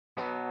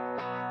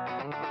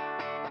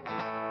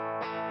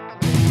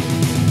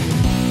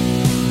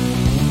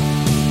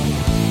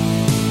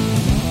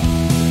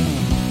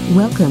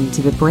Welcome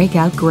to the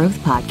Breakout Growth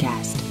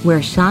Podcast,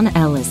 where Sean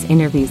Ellis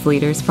interviews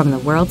leaders from the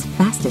world's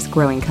fastest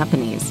growing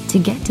companies to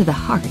get to the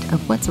heart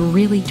of what's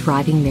really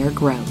driving their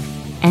growth.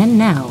 And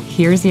now,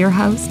 here's your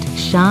host,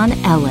 Sean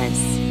Ellis.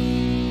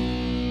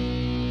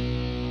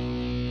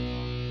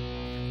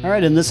 All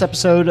right, in this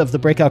episode of the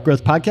Breakout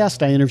Growth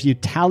Podcast, I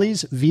interviewed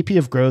Tally's VP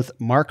of Growth,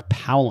 Mark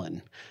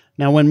Powlen.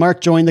 Now, when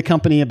Mark joined the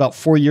company about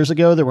 4 years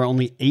ago, there were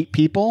only 8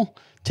 people.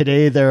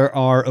 Today, there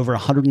are over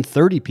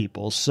 130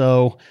 people.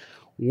 So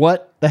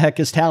what the heck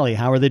is Tally?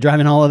 How are they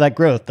driving all of that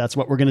growth? That's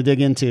what we're going to dig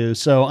into.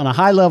 So on a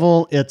high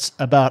level, it's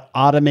about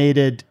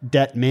automated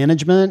debt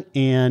management,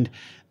 and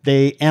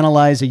they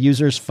analyze a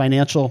user's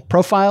financial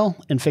profile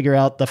and figure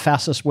out the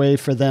fastest way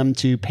for them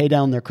to pay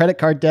down their credit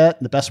card debt,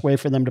 and the best way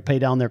for them to pay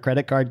down their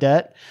credit card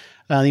debt.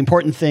 The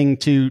important thing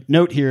to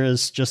note here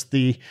is just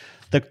the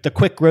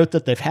quick growth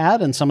that they've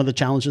had and some of the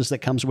challenges that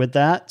comes with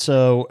that.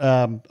 So,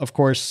 of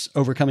course,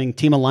 overcoming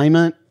team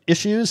alignment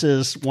issues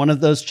is one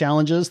of those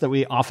challenges that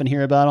we often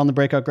hear about on the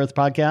Breakout Growth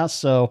Podcast.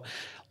 So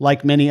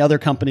like many other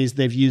companies,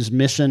 they've used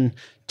mission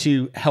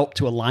to help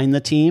to align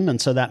the team.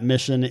 And so that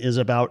mission is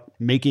about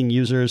making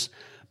users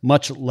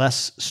much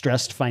less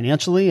stressed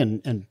financially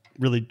and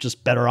really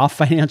just better off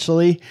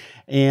financially.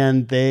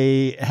 And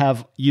they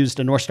have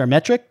used a North Star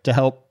metric to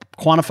help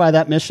quantify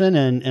that mission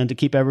and to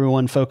keep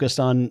everyone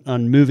focused on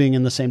moving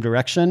in the same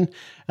direction.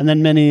 And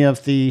then many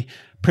of the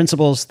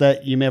principles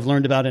that you may have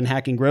learned about in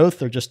hacking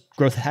growth or just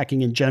growth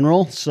hacking in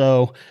general.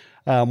 So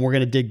we're going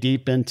to dig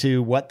deep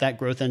into what that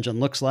growth engine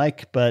looks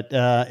like, but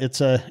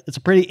it's a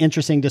pretty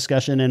interesting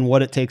discussion in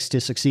what it takes to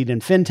succeed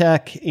in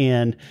fintech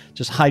and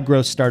just high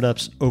growth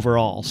startups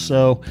overall.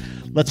 So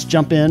let's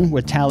jump in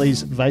with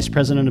Tally's Vice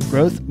President of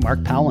Growth, Mark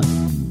Powlen.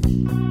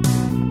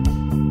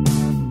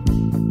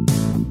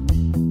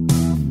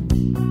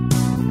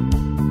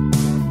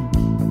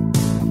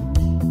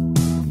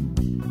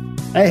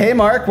 Hey,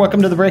 Mark.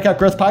 Welcome to the Breakout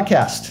Growth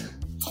Podcast.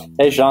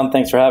 Hey, Sean.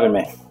 Thanks for having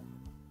me.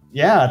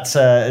 Yeah,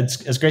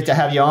 it's great to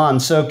have you on.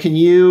 So can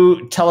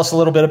you tell us a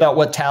little bit about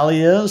what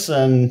Tally is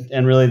and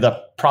really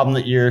the problem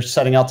that you're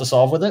setting out to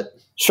solve with it?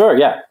 Sure,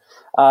 yeah.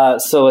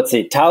 So let's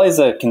see. Tally's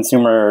a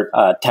consumer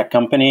tech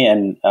company,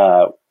 and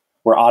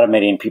we're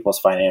automating people's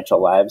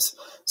financial lives.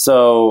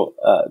 So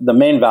the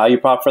main value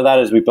prop for that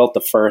is we built the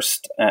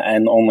first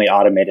and only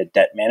automated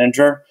debt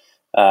manager,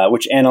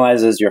 which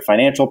analyzes your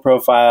financial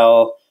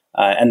profile,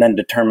 and then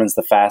determines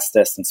the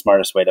fastest and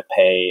smartest way to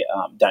pay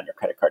down your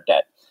credit card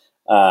debt.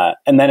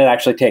 And then it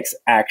actually takes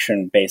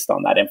action based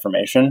on that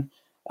information.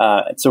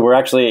 So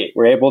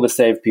we're able to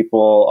save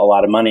people a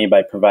lot of money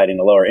by providing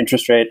a lower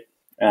interest rate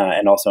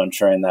and also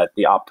ensuring that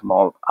the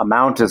optimal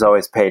amount is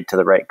always paid to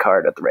the right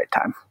card at the right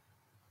time.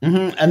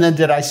 Mm-hmm. And then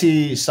did I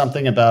see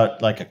something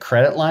about like a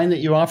credit line that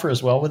you offer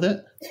as well with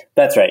it?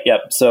 That's right.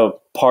 Yep. So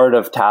part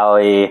of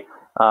Tally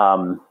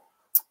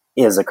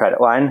is a credit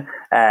line.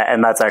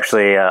 And that's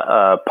actually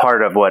a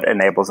part of what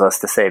enables us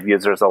to save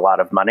users a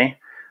lot of money.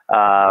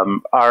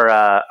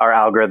 Our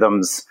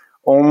algorithms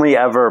only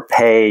ever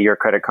pay your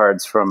credit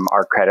cards from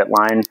our credit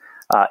line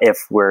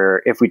if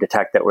we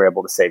detect that we're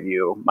able to save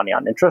you money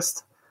on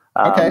interest.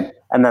 Okay.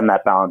 And then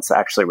that balance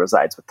actually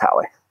resides with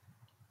Tally.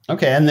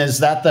 Okay. And is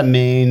that the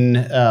main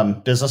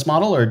business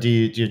model, or do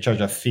you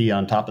charge a fee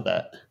on top of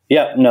that?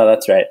 Yeah, no,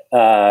 that's right.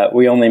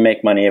 We only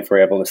make money if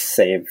we're able to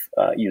save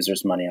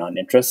users money on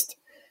interest.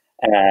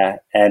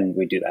 And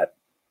we do that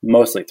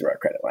mostly through our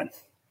credit line.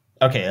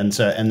 Okay, and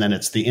then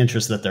it's the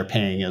interest that they're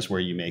paying is where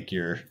you make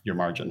your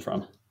margin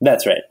from.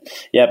 That's right.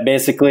 Yeah,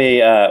 basically,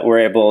 we're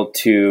able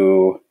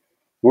to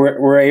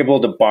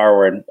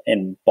borrow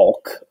in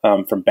bulk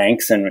from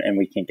banks, and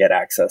we can get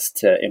access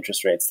to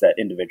interest rates that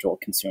individual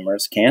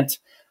consumers can't.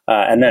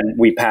 And then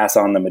we pass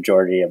on the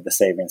majority of the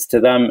savings to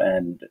them,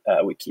 and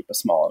we keep a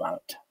small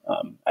amount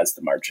as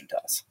the margin to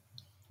us.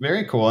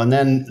 Very cool. And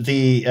then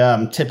the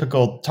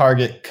typical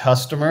target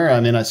customer, I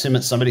mean, I assume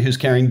it's somebody who's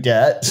carrying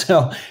debt.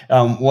 So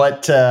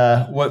what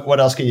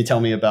else can you tell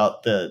me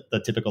about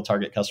the typical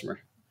target customer?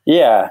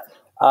 Yeah.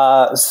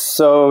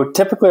 So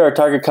typically our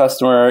target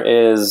customer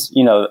is,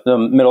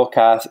 the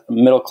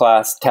middle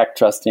class tech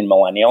trusting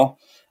millennial.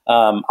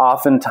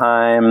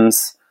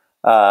 Oftentimes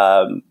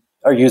our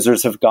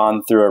users have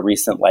gone through a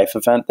recent life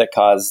event that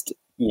caused,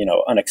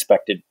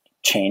 unexpected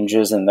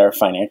changes in their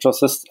financial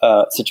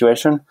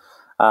situation.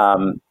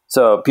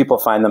 So people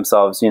find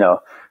themselves,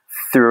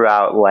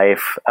 throughout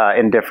life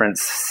in different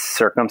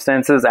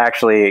circumstances,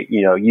 actually,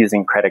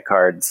 using credit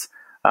cards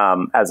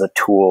as a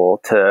tool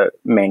to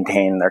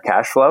maintain their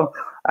cash flow.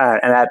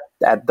 And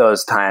at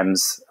those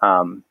times,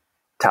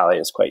 Tally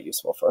is quite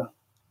useful for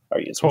our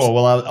users. Cool.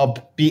 Well,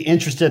 I'll be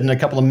interested in a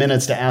couple of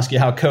minutes to ask you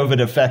how COVID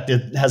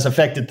has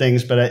affected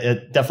things, but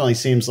it definitely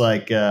seems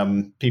like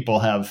people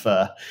have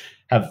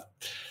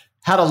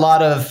had a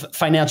lot of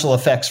financial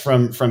effects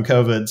from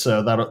COVID.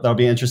 So that'll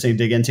be interesting to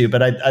dig into.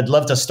 But I'd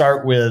love to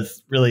start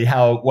with really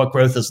what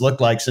growth has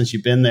looked like since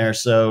you've been there.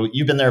 So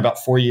you've been there about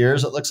 4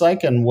 years, it looks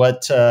like. And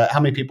how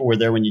many people were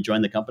there when you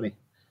joined the company?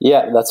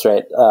 Yeah, that's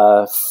right.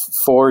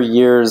 4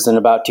 years and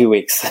about 2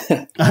 weeks.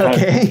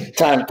 Okay.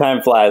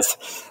 Time flies.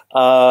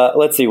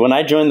 Let's see. When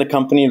I joined the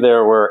company,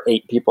 there were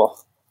 8 people.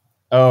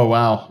 Oh,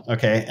 wow.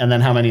 Okay. And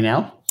then how many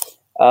now?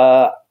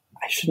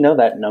 I should know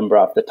that number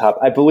off the top.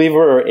 I believe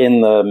we're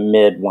in the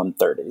mid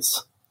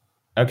 130s.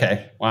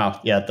 Okay. Wow.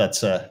 Yeah.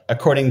 That's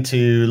according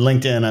to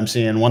LinkedIn, I'm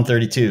seeing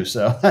 132.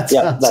 So that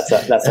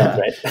sounds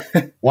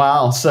right.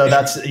 Wow. So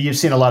you've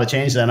seen a lot of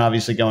change then,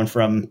 obviously going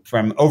from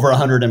over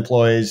 100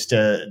 employees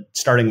to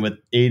starting with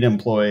 8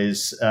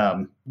 employees.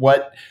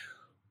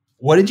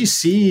 What did you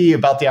see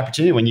about the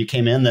opportunity when you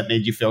came in that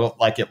made you feel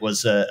like it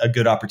was a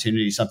good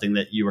opportunity, something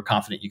that you were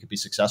confident you could be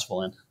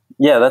successful in?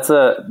 Yeah, that's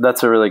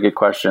a really good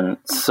question.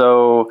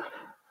 So,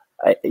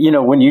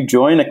 when you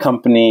join a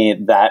company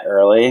that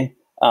early,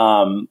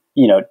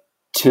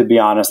 to be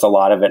honest, a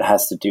lot of it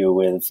has to do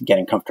with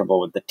getting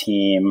comfortable with the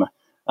team,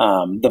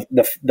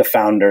 the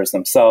founders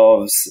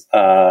themselves,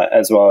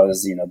 as well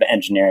as, the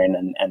engineering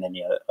and then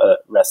the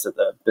rest of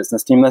the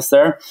business team that's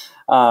there.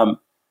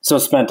 So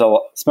spent a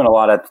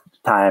lot of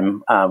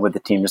time with the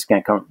team, just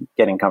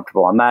getting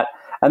comfortable on that.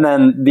 And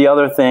then the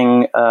other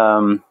thing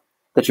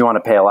that you want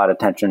to pay a lot of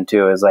attention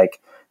to is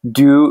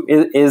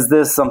is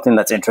this something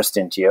that's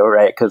interesting to you,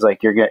 right? Because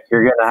you're going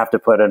to have to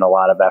put in a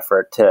lot of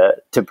effort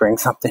to bring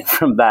something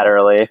from that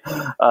early,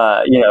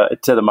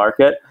 to the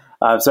market.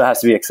 So it has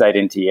to be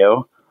exciting to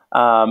you.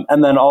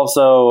 And then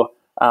also,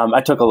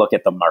 I took a look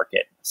at the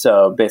market.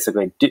 So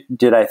basically,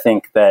 did I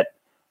think that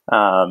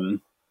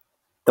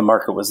the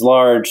market was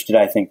large? Did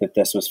I think that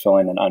this was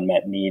filling an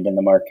unmet need in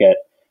the market?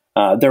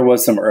 There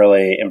was some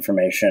early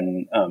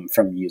information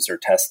from user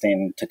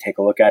testing to take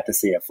a look at to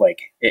see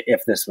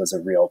if this was a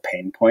real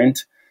pain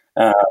point.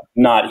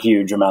 Not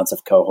huge amounts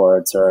of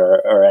cohorts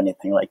or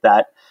anything like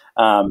that,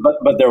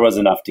 but there was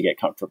enough to get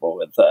comfortable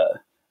with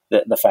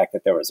the fact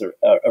that there was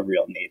a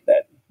real need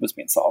that was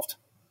being solved.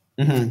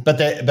 Mm-hmm. But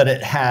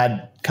it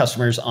had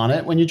customers on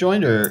it when you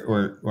joined,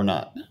 or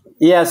not?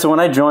 Yeah, so when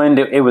I joined,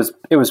 it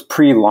was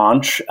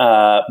pre-launch,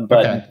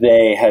 but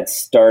They had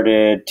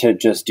started to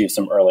just do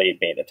some early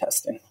beta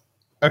testing.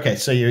 Okay,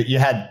 so you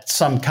had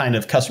some kind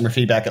of customer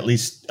feedback, at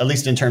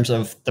least in terms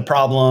of the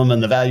problem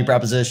and the value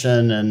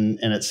proposition, and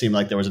it seemed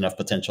like there was enough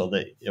potential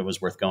that it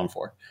was worth going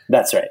for.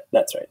 That's right.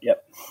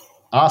 Yep.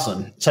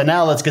 Awesome. So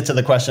now let's get to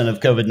the question of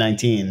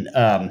COVID-19.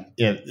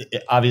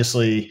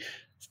 Obviously,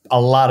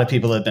 a lot of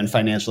people have been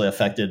financially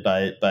affected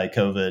by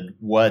COVID.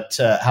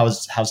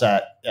 How's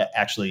that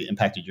actually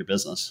impacted your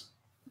business?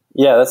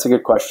 Yeah, that's a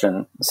good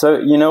question.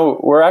 So,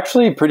 we're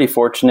actually pretty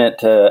fortunate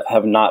to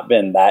have not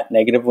been that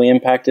negatively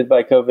impacted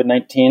by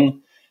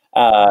COVID-19.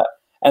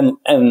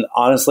 And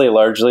honestly,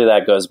 largely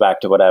that goes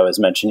back to what I was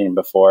mentioning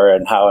before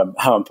and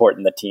how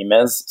important the team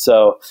is.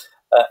 So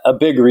a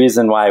big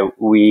reason why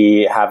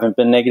we haven't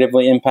been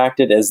negatively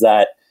impacted is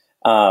that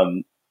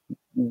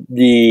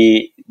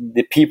the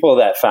people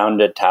that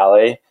founded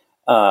Tally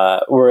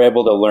were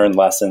able to learn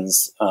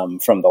lessons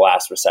from the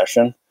last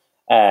recession.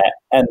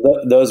 And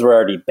those were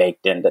already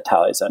baked into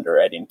Tally's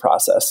underwriting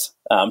process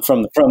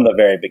from the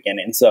very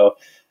beginning. So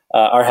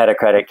our head of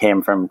credit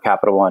came from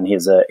Capital One.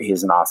 He's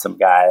an awesome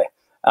guy,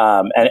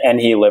 and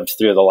he lived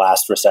through the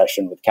last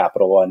recession with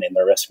Capital One in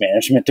the risk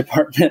management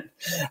department.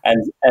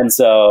 And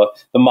so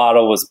the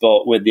model was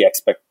built with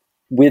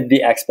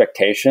the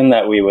expectation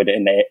that we would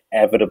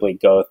inevitably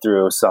go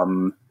through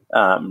some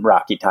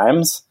rocky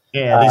times.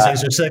 Yeah, these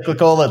things are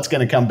cyclical. That's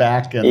going to come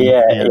back, and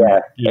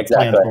exactly.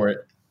 Plan for it.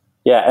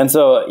 Yeah, and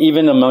so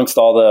even amongst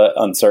all the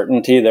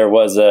uncertainty, there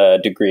was a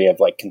degree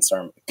of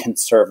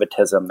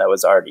conservatism that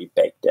was already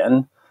baked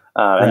in,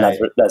 and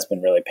that's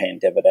been really paying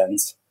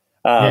dividends.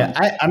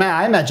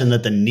 I imagine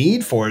that the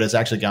need for it has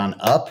actually gone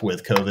up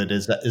with COVID.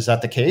 Is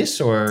that the case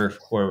or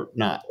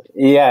not?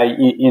 Yeah,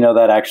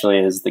 that actually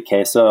is the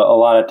case. So a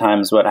lot of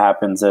times, what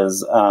happens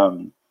is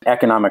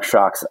economic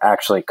shocks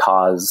actually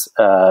cause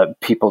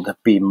people to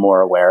be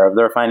more aware of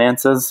their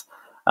finances.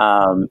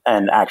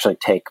 And actually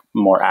take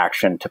more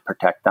action to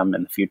protect them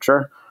in the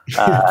future.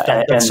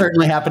 That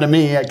certainly happened to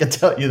me. I can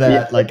tell you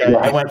that.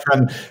 I went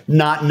from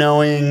not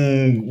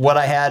knowing what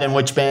I had in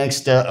which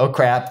banks to, oh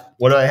crap,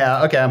 what do I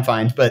have? Okay, I'm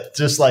fine. But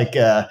just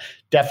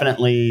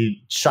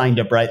definitely shined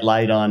a bright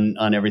light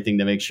on everything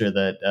to make sure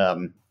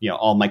that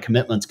all my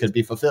commitments could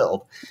be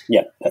fulfilled.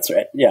 Yeah, that's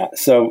right. Yeah,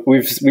 so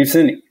we've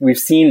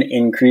seen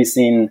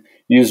increasing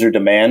user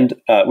demand.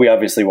 We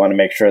obviously want to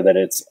make sure that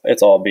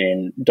it's all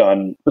being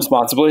done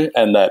responsibly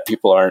and that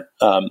people aren't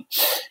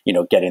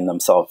getting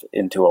themselves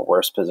into a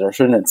worse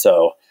position. And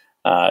so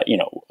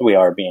we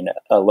are being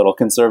a little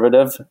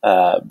conservative,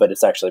 but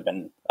it's actually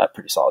been a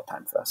pretty solid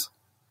time for us.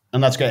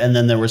 And that's great. And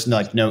then there was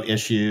no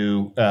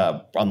issue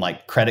on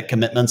credit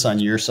commitments on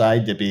your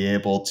side to be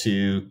able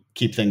to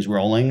keep things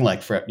rolling. I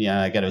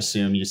got to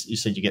assume you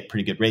said you get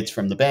pretty good rates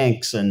from the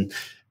banks, and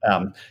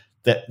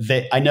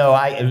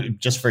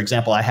for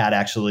example, I had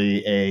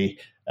actually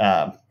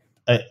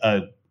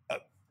a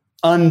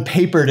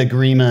unpapered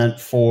agreement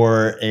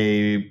for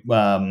a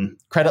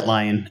credit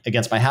line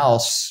against my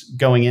house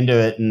going into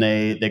it, and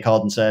they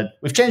called and said,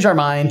 "We've changed our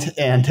mind,"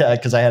 and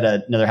because I had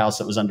another house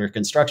that was under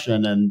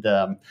construction, and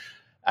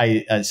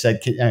I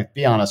said,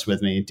 "Be honest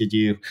with me. Did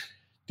you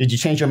did you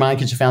change your mind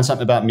because you found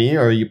something about me,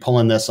 or are you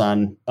pulling this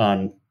on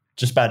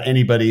just about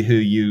anybody who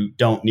you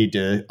don't need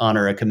to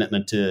honor a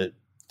commitment to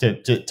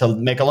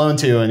make a loan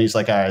to? And he's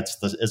like, all right, it's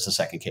the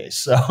second case.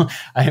 So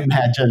I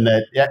imagine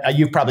that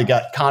you've probably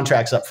got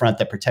contracts up front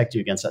that protect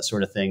you against that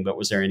sort of thing. But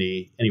was there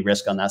any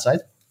risk on that side?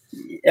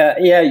 Yeah,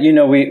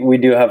 we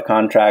do have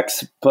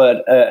contracts,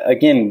 but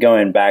again,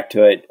 going back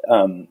to it,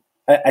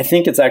 I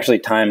think it's actually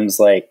times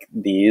like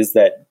these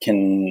that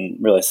can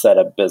really set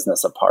a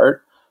business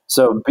apart.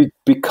 So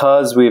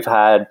because we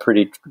have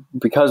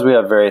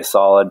very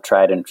solid,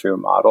 tried and true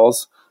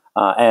models,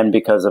 and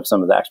because of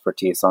some of the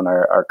expertise on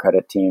our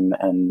credit team,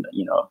 and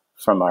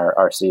from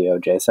our CEO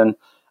Jason,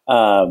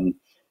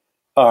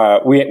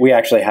 we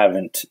actually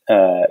haven't,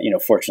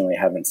 fortunately,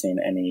 haven't seen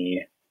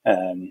any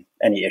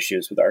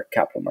issues with our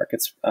capital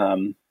markets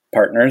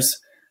partners.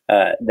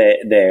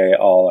 They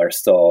all are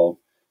still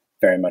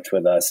very much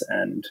with us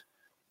and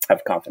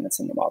have confidence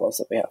in the models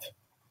that we have.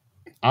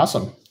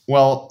 Awesome.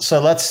 Well,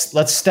 so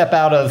let's step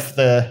out of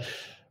the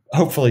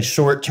hopefully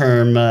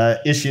short-term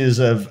issues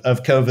of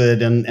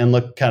COVID and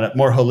look kind of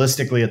more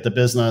holistically at the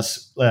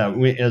business.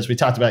 As we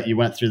talked about, you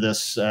went through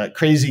this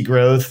crazy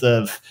growth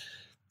of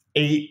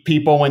 8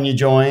 people when you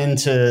joined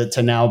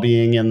to now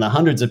being in the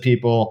hundreds of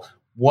people.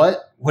 What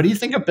do you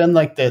think have been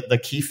like the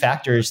key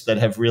factors that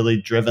have really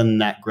driven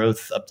that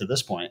growth up to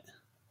this point?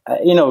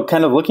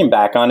 Kind of looking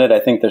back on it, I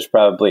think there's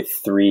probably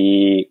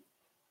 3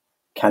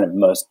 kind of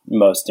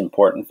most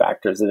important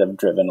factors that have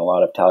driven a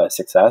lot of Tally's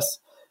success.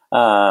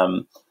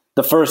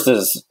 The first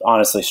is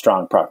honestly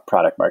strong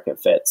product market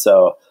fit.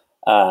 So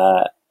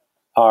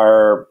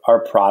our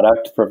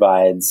product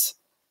provides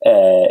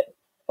a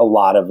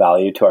lot of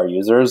value to our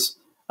users,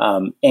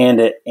 and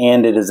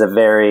it is a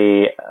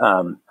very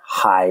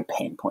high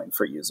pain point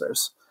for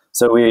users.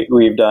 So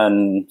we've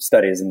done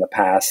studies in the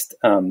past,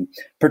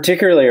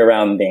 particularly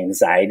around the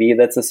anxiety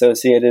that's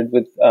associated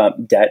with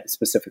debt,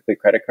 specifically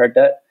credit card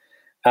debt.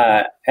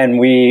 And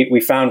we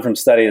found from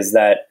studies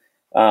that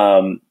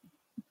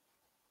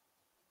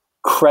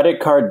credit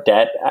card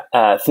debt,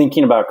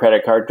 thinking about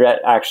credit card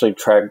debt actually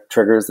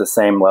triggers the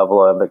same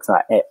level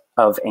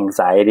of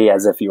anxiety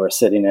as if you were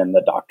sitting in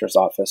the doctor's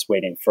office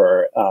waiting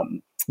for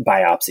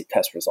biopsy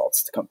test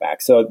results to come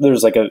back. So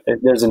there's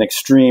an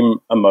extreme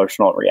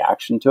emotional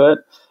reaction to it.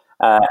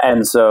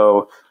 And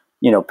so,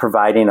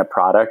 providing a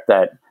product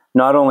that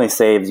not only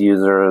saves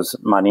users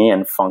money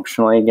and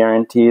functionally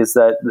guarantees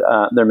that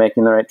they're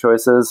making the right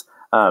choices,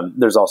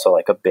 there's also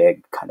like a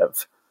big kind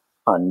of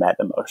unmet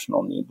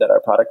emotional need that our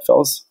product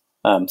fills.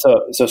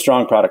 So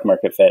strong product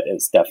market fit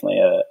is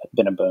definitely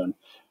been a boon.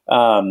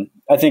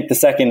 I think the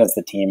second is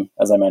the team,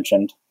 as I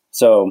mentioned.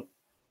 So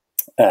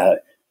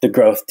the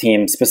growth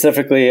team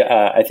specifically,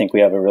 I think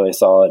we have a really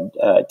solid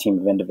team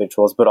of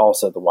individuals, but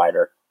also the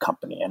wider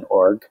company and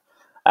org.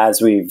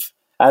 As we've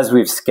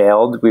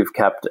scaled, we've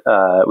kept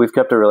a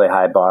really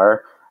high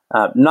bar,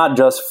 not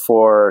just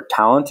for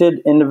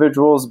talented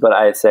individuals, but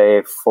I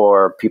say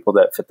for people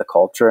that fit the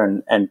culture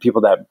and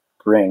people that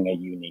bring a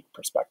unique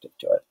perspective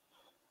to it.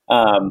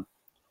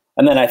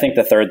 And then I think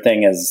the third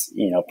thing is,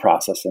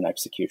 process and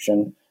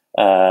execution.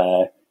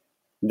 The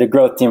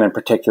growth team in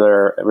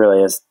particular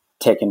really has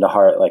taken to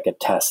heart like a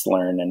test,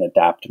 learn, and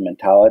adapt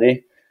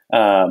mentality.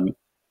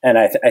 And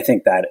I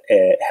think that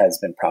it has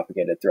been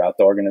propagated throughout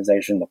the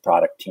organization, the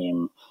product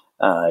team,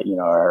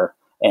 our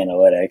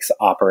analytics,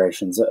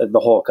 operations, the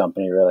whole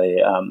company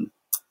really,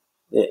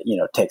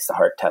 takes to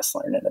heart test,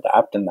 learn, and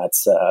adapt. And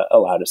that's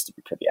allowed us to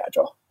be pretty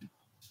agile.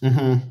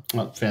 Mm-hmm.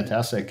 Well,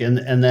 fantastic.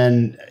 And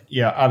then,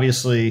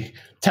 obviously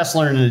test,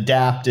 learn, and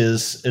adapt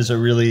is a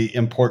really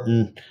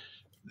important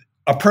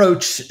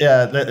approach,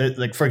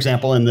 like for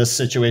example, in this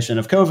situation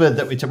of COVID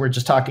that we were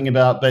just talking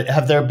about. But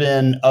have there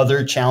been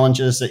other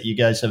challenges that you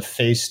guys have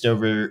faced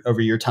over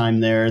your time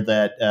there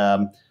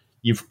that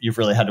you've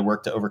really had to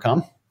work to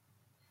overcome?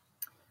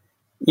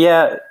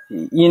 Yeah,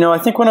 I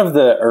think one of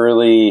the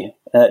early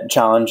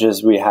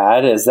challenges we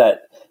had is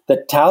that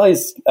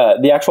Tally's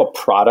the actual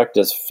product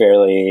is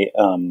fairly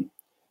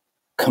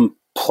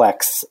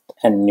complex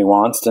and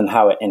nuanced in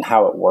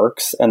how it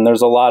works, and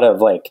there's a lot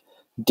of like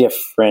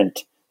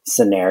different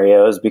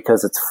scenarios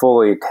because it's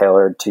fully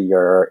tailored to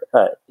your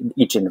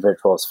each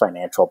individual's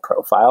financial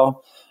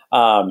profile.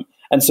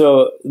 And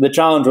so the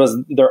challenge was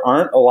there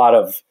aren't a lot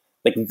of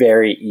like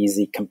very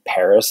easy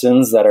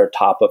comparisons that are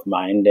top of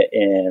mind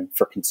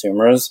for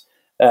consumers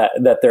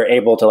that they're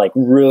able to like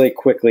really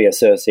quickly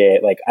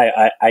associate. Like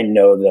I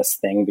know this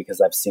thing because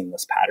I've seen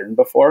this pattern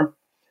before.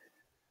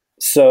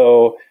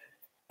 So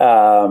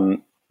that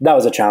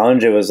was a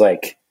challenge. It was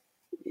like,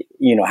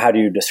 how do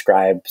you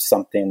describe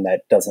something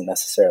that doesn't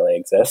necessarily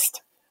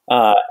exist?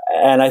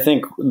 And I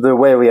think the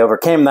way we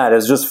overcame that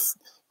is just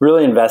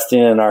really investing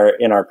in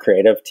our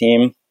creative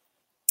team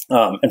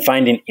and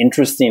finding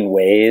interesting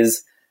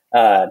ways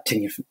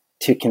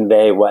to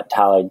convey what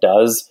Tally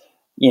does,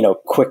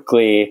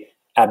 quickly,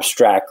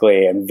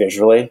 abstractly, and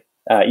visually.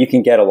 You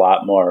can get a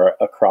lot more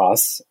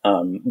across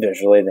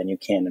visually than you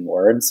can in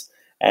words,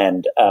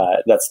 and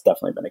that's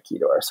definitely been a key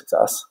to our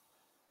success.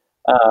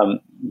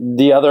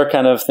 The other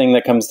kind of thing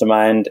that comes to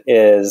mind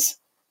is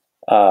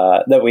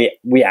that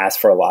we ask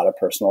for a lot of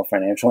personal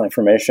financial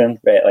information,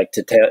 right? Like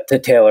to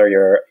tailor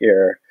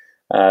your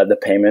the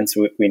payments,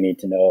 we need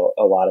to know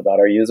a lot about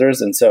our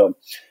users, and so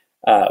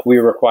we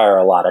require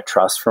a lot of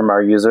trust from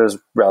our users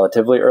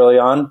relatively early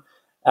on.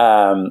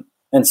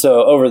 And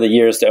so over the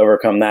years, to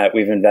overcome that,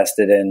 we've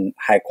invested in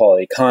high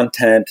quality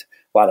content,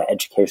 a lot of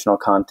educational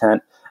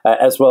content,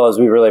 as well as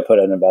we really put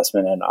an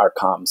investment in our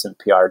comms and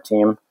PR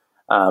team,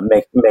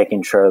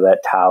 making sure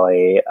that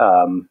Tally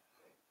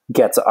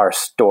gets our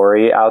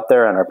story out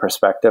there and our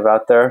perspective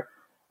out there,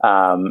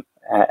 and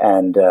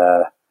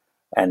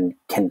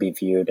can be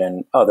viewed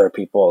in other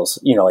people's,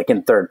 like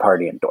in third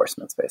party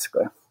endorsements,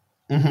 basically.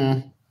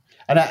 Mm-hmm.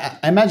 And I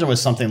imagine with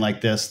something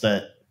like this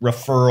that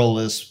referral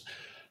is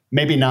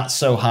maybe not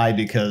so high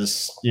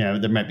because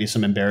there might be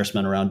some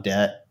embarrassment around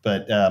debt,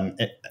 but at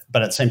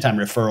the same time,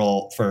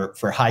 referral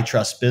for high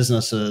trust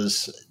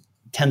businesses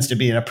tends to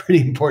be in a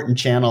pretty important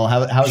channel.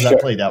 How has that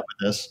played out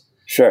with this?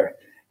 Sure.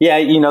 Yeah,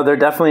 there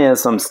definitely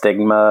is some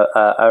stigma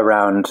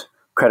around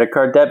credit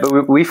card debt,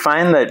 but we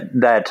find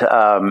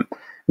that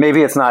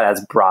maybe it's not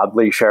as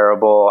broadly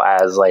shareable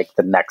as like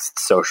the next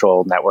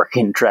social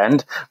networking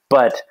trend,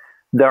 but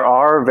there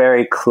are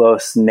very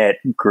close-knit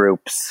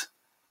groups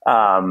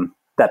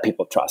that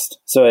people trust.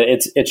 So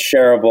it's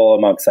shareable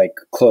amongst like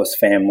close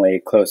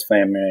family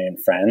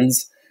and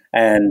friends.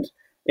 And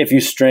if you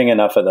string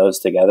enough of those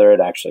together,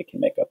 it actually can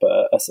make up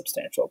a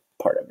substantial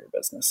part of your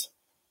business.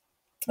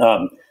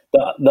 The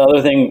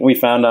other thing we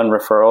found on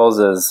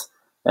referrals is,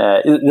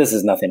 this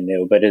is nothing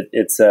new, but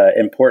it's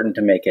important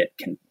to make it,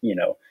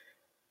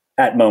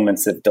 at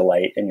moments of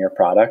delight in your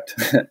product.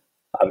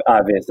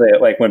 Obviously,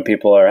 like when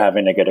people are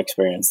having a good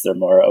experience, they're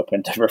more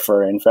open to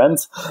referring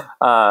friends.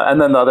 And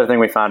then the other thing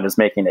we found is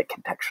making it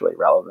contextually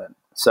relevant.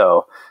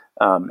 So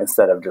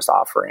instead of just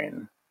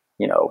offering,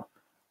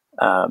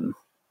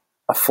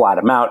 a flat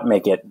amount,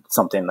 make it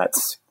something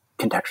that's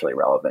contextually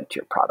relevant to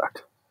your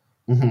product.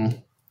 Mm-hmm.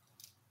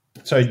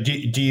 So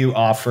do you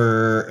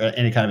offer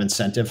any kind of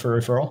incentive for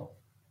referral?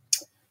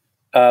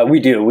 We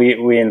do. We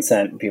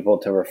incent people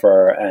to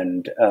refer,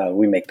 and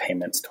we make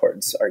payments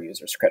towards our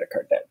users' credit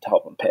card debt to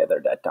help them pay their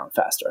debt down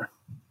faster.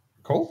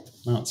 Cool.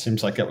 Well, it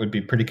seems like that would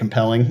be pretty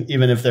compelling,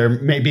 even if there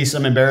may be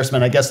some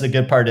embarrassment. I guess the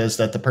good part is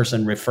that the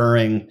person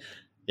referring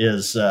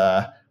is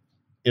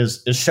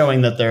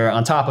showing that they're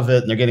on top of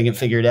it and they're getting it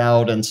figured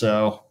out. And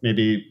so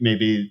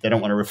maybe they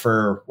don't want to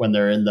refer when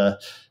they're in the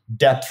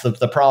depth of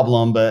the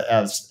problem, but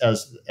as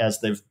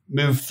they've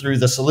moved through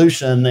the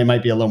solution, they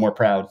might be a little more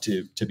proud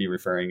to be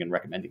referring and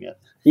recommending it.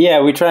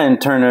 Yeah, we try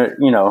and turn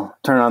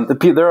on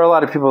there are a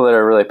lot of people that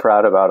are really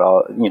proud about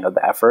all,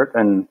 the effort,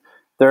 and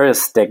there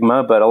is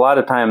stigma, but a lot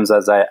of times,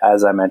 as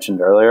I mentioned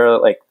earlier,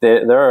 like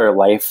there are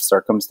life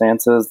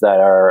circumstances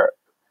that are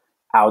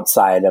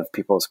outside of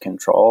people's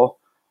control,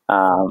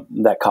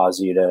 that cause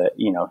you to,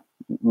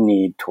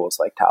 need tools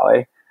like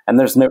Tally. And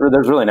there's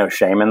really no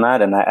shame in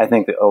that. And I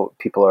think that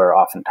people are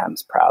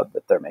oftentimes proud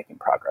that they're making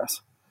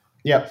progress.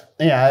 Yeah.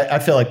 I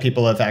feel like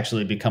people have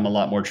actually become a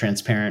lot more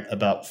transparent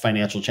about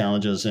financial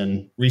challenges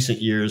in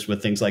recent years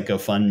with things like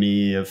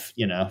GoFundMe.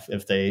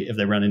 If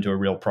they run into a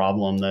real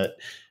problem, that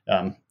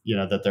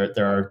that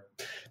there are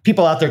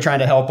people out there trying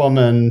to help them,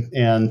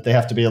 and they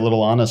have to be a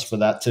little honest for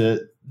that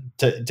to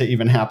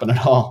even happen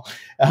at all.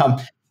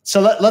 So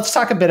let's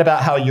talk a bit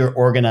about how you're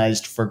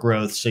organized for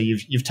growth. So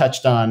you've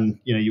touched on,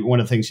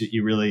 one of the things that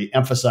you really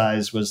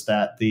emphasized was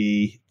that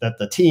the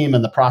team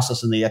and the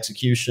process and the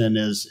execution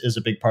is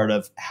a big part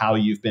of how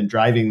you've been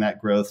driving that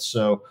growth.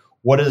 So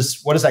what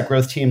does that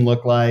growth team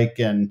look like?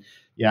 And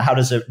how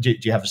does it? Do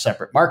you have a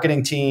separate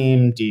marketing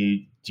team? Do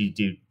you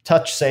do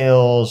touch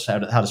sales? How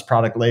does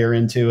product layer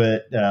into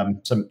it?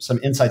 Some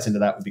insights into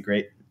that would be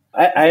great.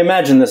 I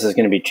imagine this is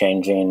going to be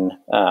changing,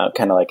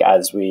 kind of like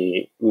as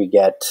we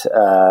get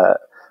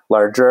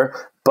larger,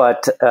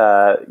 but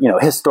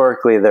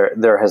historically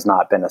there has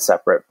not been a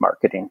separate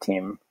marketing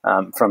team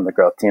from the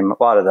growth team.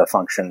 A lot of the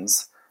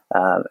functions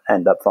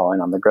end up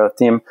falling on the growth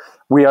team.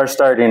 We are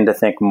starting to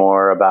think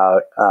more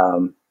about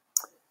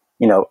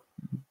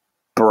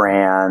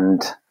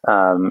brand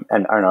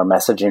and our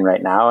messaging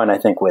right now, and I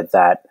think with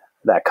that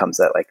comes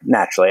at like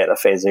naturally at a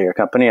phase of your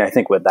company. I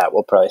think with that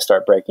we'll probably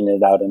start breaking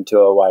it out into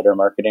a wider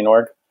marketing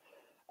org.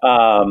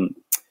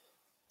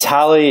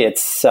 Tally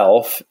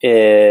itself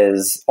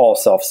is all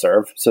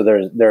self-serve, so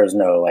there's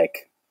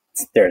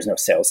no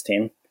sales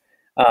team,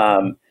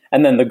 and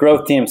then the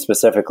growth team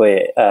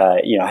specifically,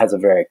 has a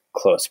very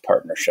close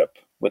partnership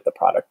with the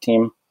product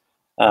team.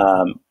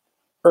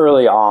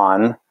 Early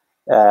on,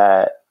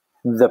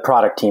 the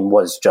product team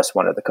was just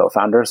one of the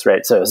co-founders,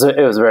 right? So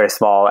it was very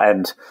small,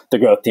 and the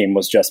growth team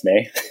was just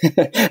me,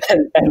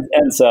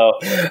 and so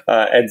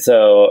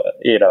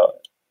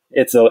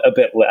it's a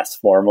bit less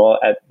formal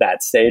at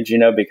that stage,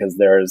 because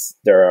there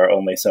are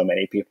only so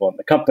many people in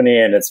the company,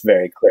 and it's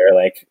very clear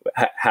like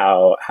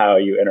how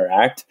you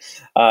interact.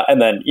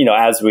 And then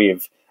as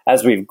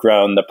we've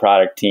grown the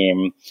product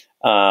team,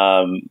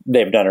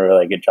 they've done a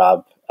really good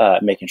job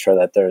making sure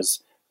that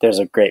there's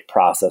a great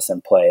process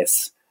in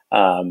place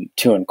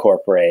to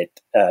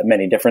incorporate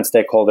many different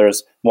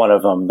stakeholders, one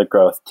of them the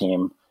growth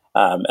team.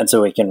 And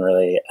so we can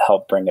really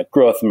help bring a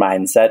growth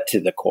mindset to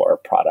the core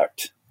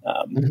product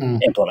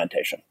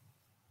implementation.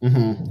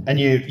 Mm-hmm. And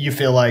you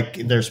feel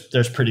like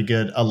there's pretty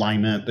good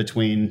alignment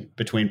between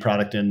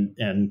product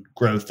and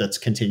growth that's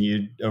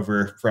continued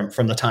over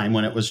from the time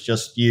when it was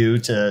just you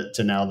to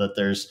now that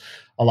there's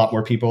a lot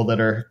more people that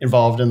are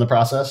involved in the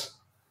process.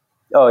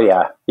 Oh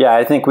yeah.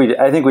 I think we've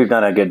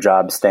done a good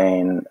job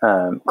staying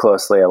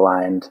closely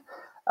aligned.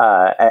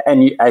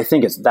 I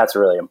think that's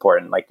really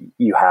important. Like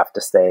you have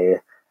to stay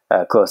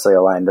closely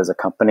aligned as a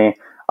company.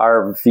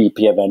 Our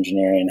VP of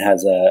engineering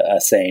has a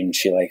saying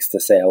she likes to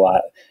say a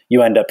lot.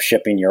 You end up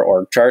shipping your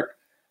org chart,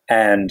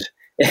 and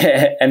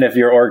if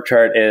your org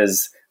chart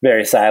is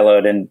very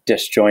siloed and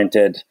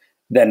disjointed,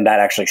 then that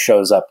actually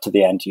shows up to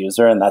the end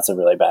user, and that's a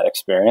really bad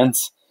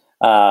experience.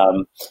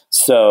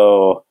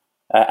 So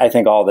I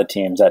think all the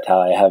teams at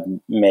Tally have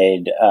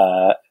made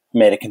a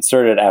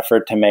concerted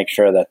effort to make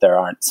sure that there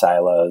aren't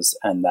silos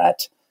and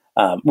that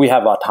we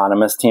have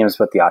autonomous teams,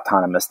 but the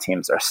autonomous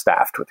teams are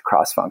staffed with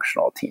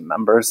cross-functional team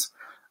members.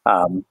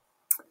 So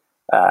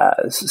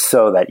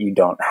that you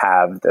don't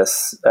have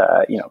this,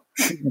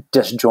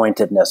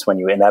 disjointedness when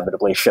you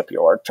inevitably ship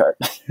your org chart.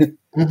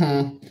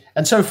 Mm-hmm.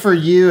 And so for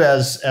you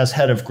as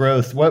head of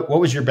growth, what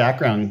was your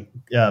background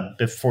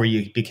before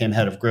you became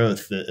head of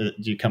growth? Do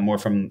you come more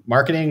from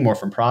marketing, more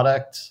from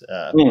product?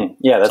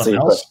 Yeah, that's a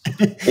good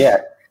question. Yeah.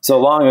 So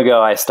long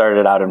ago, I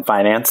started out in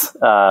finance.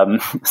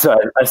 So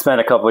I spent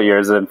a couple of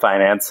years in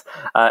finance,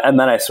 and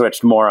then I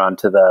switched more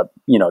onto the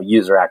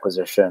user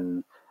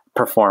acquisition,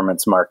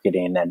 performance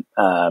marketing, and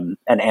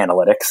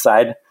analytics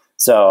side.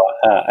 So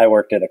I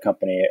worked at a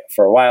company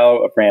for a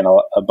while, ran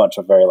a bunch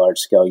of very large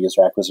scale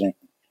user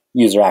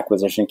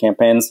acquisition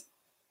campaigns.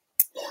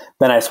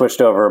 Then I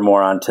switched over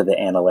more onto the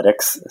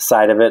analytics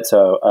side of it.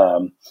 So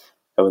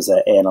I was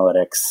at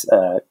analytics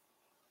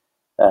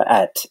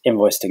at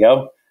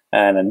Invoice2Go.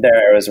 And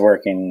there I was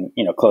working,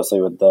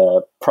 closely with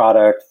the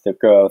product, the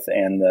growth,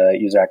 and the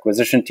user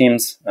acquisition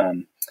teams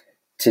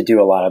to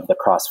do a lot of the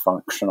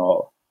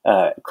cross-functional,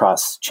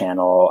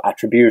 cross-channel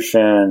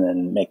attribution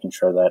and making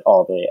sure that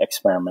all the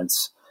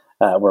experiments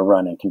were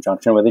run in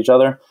conjunction with each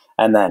other.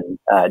 And then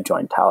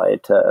joined Tally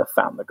to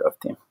found the growth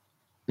team.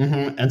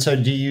 Mm-hmm. And so,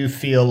 do you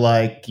feel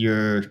like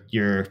your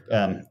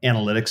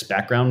analytics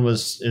background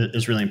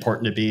is really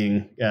important to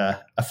being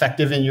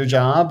effective in your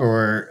job,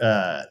 or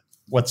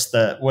what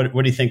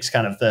do you think is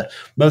kind of the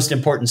most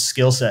important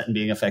skill set in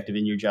being effective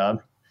in your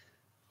job?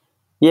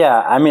 Yeah,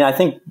 I mean, I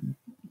think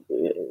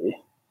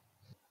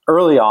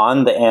early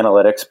on, the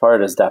analytics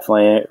part is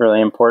definitely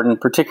really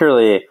important,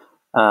 particularly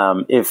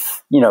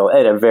if,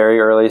 at a very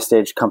early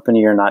stage company,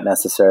 you're not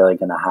necessarily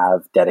going to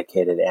have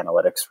dedicated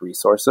analytics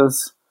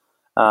resources.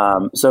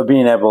 So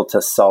being able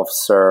to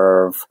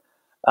self-serve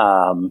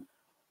and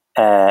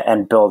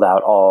build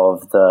out all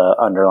of the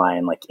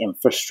underlying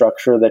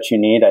infrastructure that you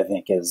need, I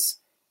think is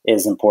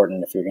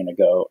important if you're going to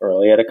go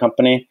early at a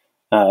company.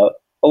 A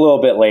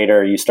little bit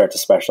later, you start to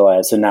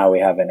specialize. So now we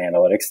have an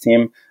analytics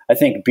team. I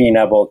think being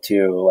able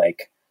to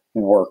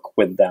work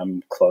with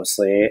them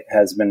closely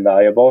has been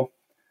valuable.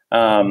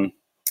 And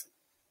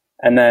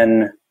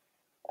then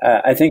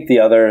I think the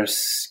other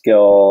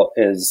skill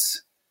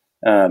is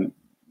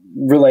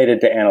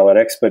related to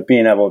analytics, but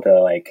being able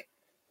to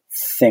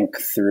think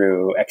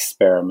through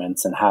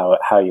experiments and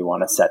how you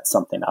want to set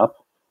something up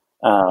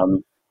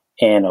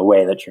in a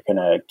way that you're going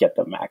to get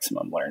the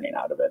maximum learning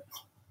out of it.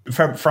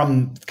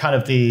 From kind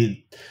of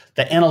the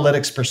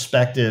analytics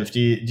perspective, do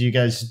you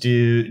guys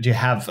do you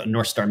have a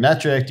North Star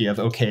metric? Do you have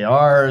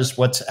OKRs?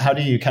 How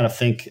do you kind of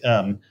think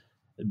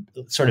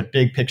sort of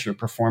big picture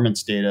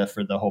performance data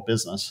for the whole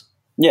business?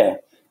 Yeah.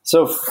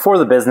 So for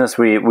the business,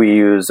 we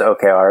use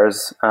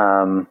OKRs,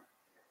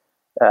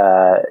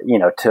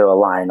 to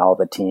align all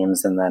the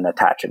teams and then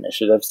attach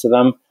initiatives to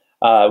them.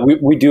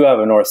 We do have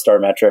a North Star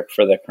metric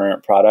for the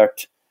current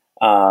product.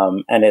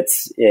 And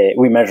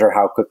we measure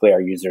how quickly our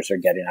users are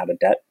getting out of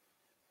debt.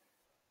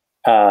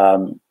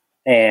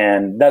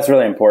 And that's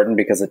really important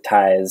because it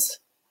ties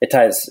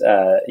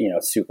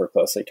super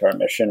closely to our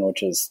mission,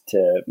 which is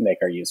to make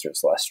our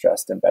users less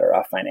stressed and better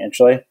off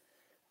financially.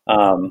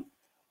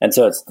 And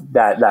so it's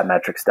that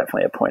metric's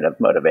definitely a point of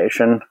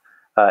motivation.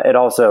 It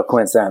also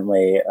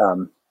coincidentally,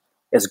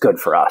 is good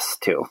for us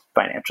too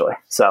financially.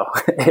 So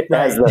it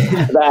has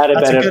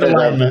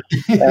the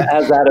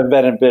added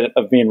benefit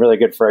of being really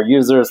good for our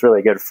users,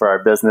 really good for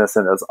our business,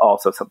 and is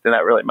also something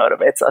that really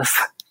motivates us.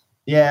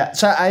 Yeah.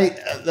 So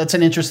that's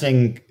an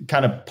interesting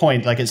kind of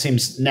point. It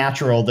seems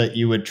natural that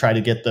you would try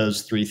to get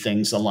those three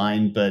things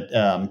aligned, but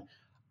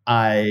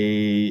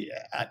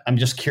I'm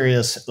just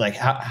curious,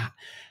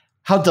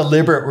 how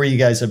deliberate were you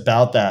guys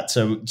about that?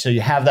 So you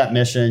have that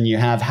mission, you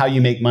have how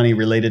you make money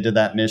related to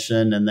that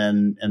mission, and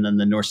then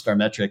the North Star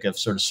metric of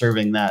sort of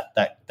serving that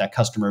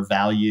customer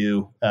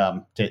value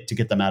to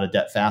get them out of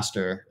debt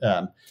faster.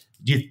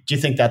 Do you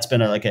think that's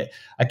been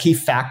a key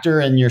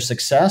factor in your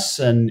success?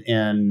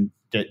 And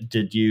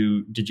did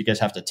you guys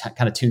have to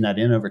kind of tune that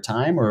in over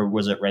time, or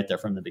was it right there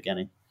from the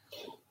beginning?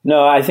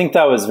 No, I think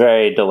that was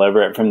very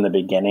deliberate from the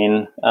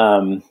beginning.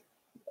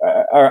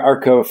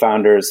 Our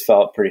co-founders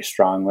felt pretty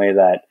strongly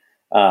that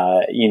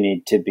you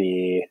need to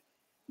be,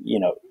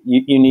 you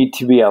need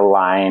to be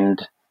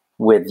aligned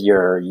with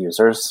your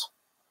users.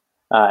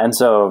 And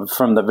so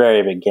from the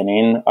very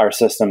beginning, our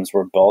systems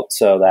were built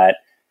so that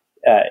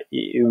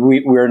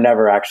we're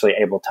never actually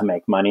able to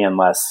make money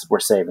unless we're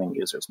saving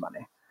users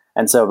money.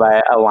 And so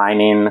by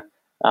aligning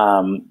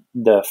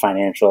the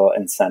financial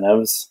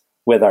incentives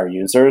with our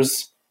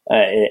users,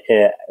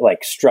 it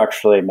like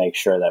structurally makes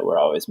sure that we're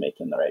always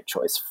making the right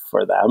choice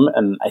for them.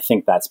 And I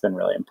think that's been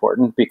really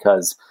important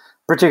because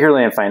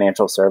particularly in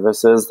financial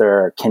services,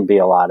 there can be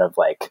a lot of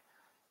like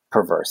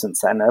perverse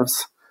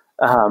incentives.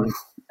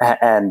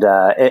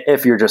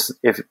 If you're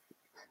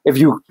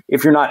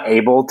not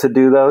able to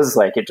do those,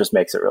 like it just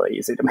makes it really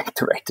easy to make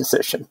the right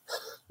decision.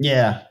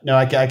 Yeah, no,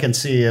 I can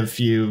see if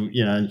you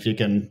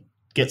can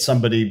get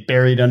somebody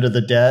buried under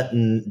the debt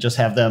and just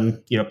have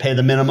them, pay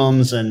the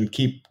minimums and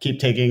keep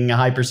taking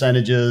high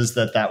percentages,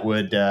 that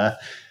would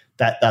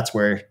that's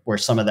where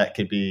some of that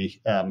could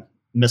be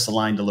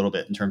misaligned a little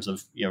bit in terms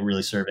of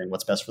really serving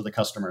what's best for the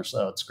customer.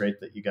 So it's great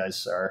that you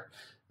guys are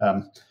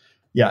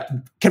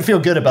can feel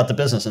good about the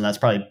business, and that's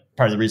probably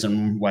part of the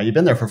reason why you've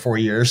been there for 4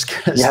 years.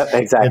 Yep,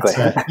 exactly.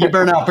 You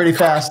burn out pretty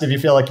fast if you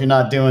feel like you're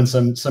not doing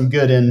some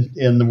good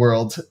in the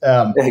world.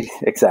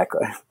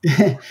 Exactly.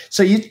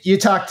 So you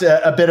talked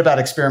a bit about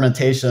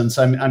experimentation.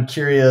 So I'm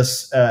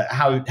curious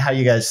how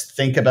you guys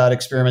think about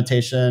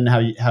experimentation,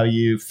 how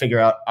you figure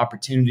out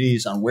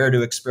opportunities on where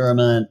to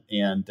experiment,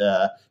 and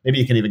maybe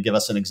you can even give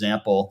us an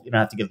example. You don't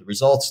have to give the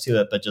results to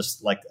it, but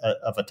just like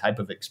of a type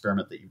of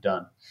experiment that you've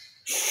done.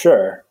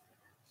 Sure.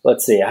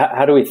 Let's see.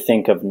 How do we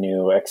think of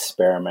new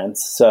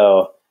experiments?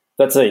 So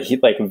that's a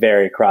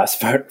very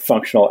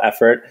cross-functional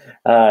effort.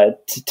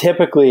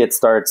 Typically, it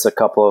starts a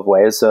couple of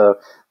ways. So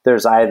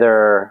there's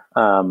either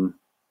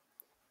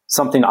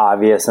something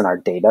obvious in our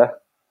data,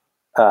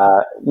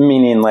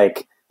 meaning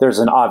like there's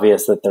an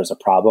obvious that there's a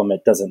problem.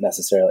 It doesn't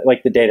necessarily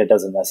the data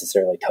doesn't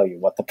necessarily tell you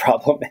what the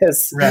problem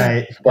is,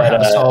 right? Or how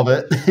to solve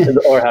it,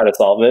 or how to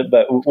solve it.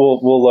 But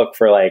we'll look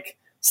for like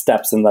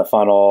steps in the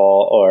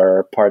funnel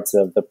or parts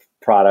of the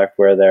product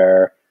where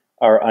there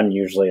are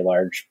unusually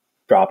large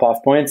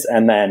drop-off points,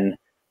 and then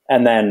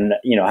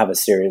have a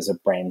series of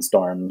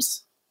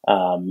brainstorms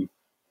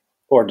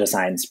or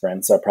design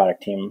sprints. Our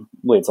product team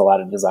leads a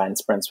lot of design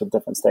sprints with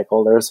different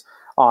stakeholders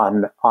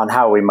on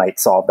how we might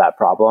solve that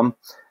problem.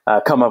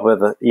 Come up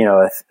with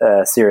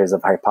a series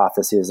of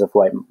hypotheses of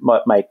what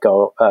might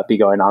be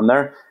going on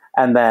there,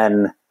 and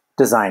then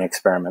design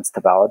experiments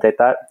to validate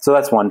that. So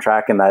that's one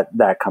track, and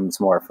that comes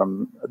more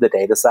from the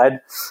data side.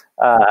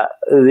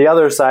 The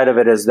other side of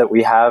it is that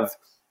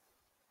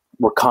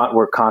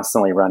we're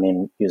constantly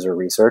running user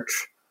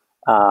research,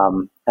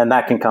 and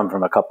that can come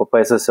from a couple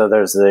places. So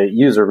there's the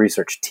user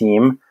research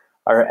team,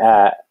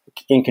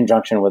 in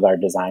conjunction with our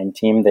design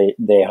team,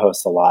 they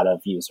host a lot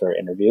of user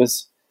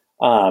interviews,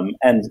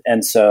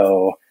 and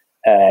so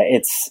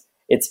it's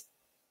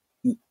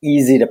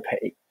easy to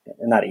pay.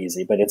 Not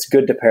easy, but it's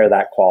good to pair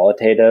that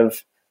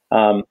qualitative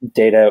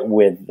data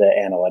with the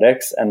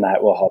analytics, and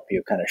that will help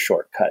you kind of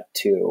shortcut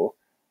to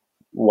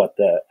what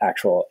the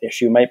actual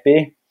issue might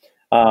be.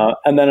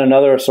 And then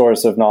another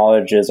source of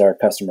knowledge is our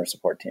customer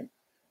support team.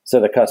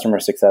 So the customer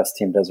success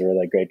team does a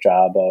really great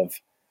job of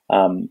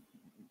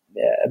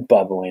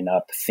bubbling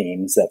up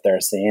themes that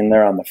they're seeing.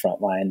 They're on the front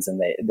lines, and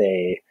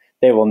they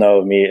will know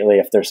immediately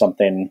if there's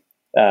something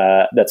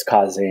that's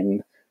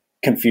causing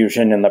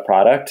confusion in the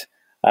product.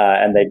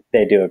 And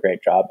they do a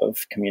great job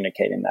of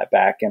communicating that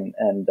back and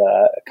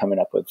coming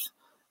up with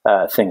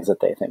things that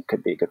they think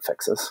could be good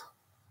fixes.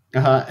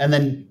 And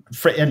then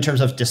in terms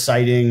of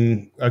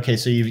deciding, okay,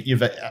 so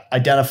you've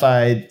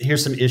identified,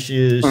 here's some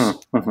issues,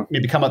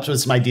 maybe come up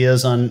with some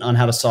ideas on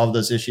how to solve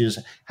those issues.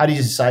 How do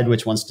you decide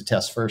which ones to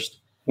test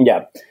first?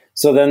 Yeah.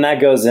 So then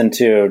that goes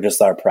into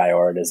just our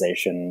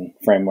prioritization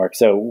framework.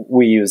 So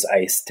we use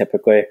ICE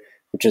typically,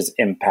 which is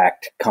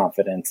impact,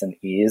 confidence, and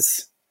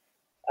ease.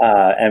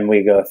 And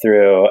we go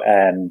through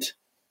and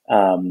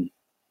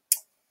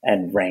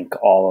rank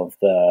all of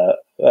the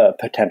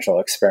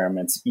potential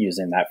experiments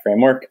using that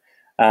framework.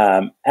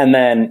 And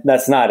then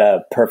that's not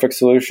a perfect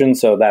solution,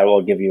 so that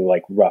will give you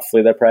like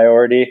roughly the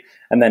priority.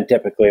 And then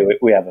typically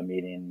we have a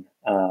meeting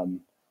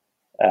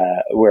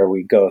where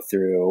we go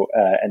through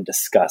and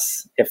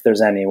discuss if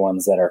there's any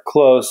ones that are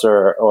close,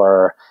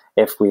 or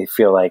if we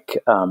feel like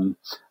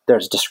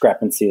there's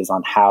discrepancies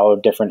on how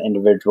different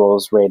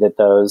individuals rated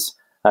those.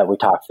 We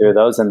talk through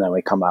those, and then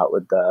we come out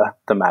with the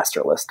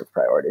master list of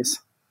priorities.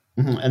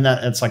 Mm-hmm. And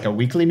it's like a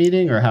weekly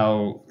meeting, or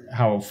how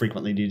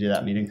frequently do you do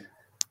that meeting?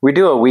 We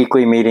do a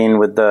weekly meeting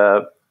with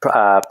the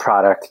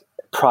product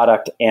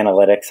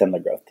analytics and the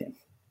growth team.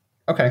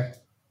 Okay,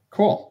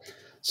 cool.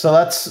 So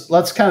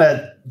let's kind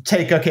of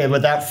take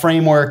with that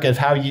framework of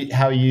how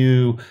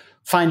you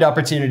find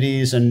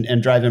opportunities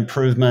and drive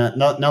improvement.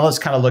 Now let's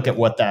kind of look at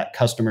what that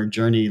customer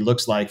journey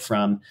looks like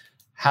from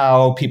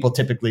how people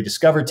typically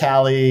discover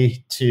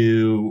Tally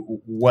to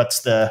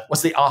what's the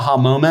aha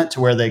moment to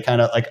where they kind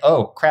of like,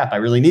 oh crap, I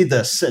really need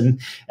this, and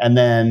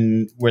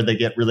then where they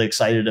get really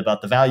excited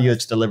about the value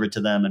it's delivered to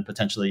them, and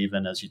potentially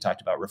even, as you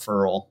talked about,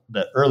 referral a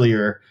bit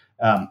earlier.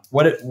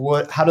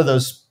 How do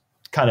those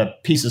kind of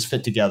pieces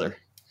fit together?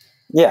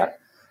 Yeah.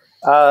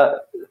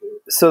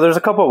 So there's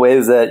a couple of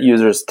ways that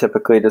users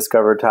typically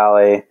discover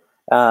Tally.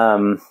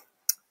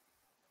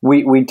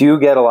 We do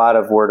get a lot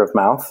of word of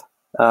mouth.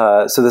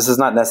 So this is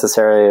not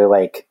necessarily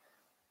like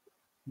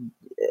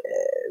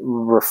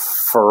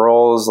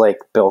referrals like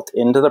built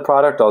into the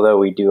product, although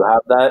we do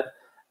have that.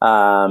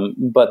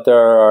 But there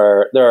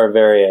are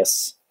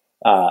various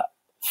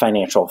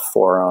financial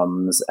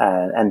forums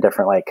and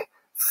different like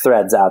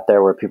threads out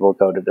there where people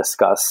go to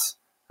discuss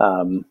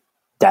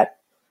debt.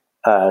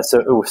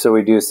 So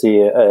we do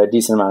see a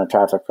decent amount of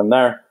traffic from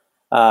there.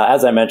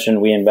 As I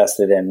mentioned, we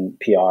invested in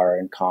PR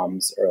and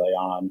comms early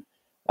on.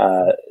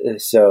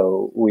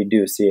 So we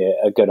do see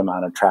a good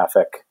amount of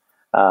traffic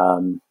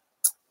coming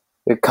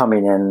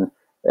in,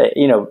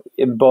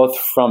 both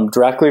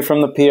directly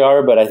from the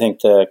PR, but I think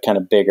the kind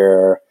of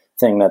bigger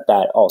thing that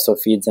also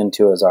feeds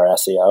into is our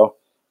SEO.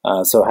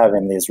 So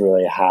having these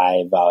really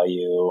high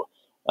value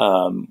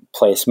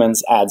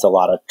placements adds a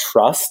lot of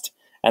trust,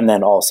 and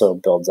then also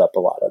builds up a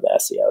lot of the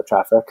SEO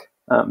traffic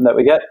that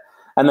we get.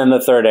 And then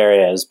the third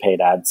area is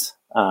paid ads.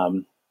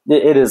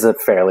 It is a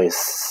fairly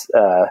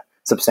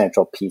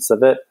substantial piece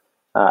of it.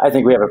 I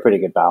think we have a pretty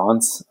good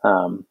balance,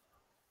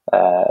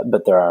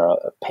 but there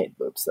are paid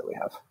loops that we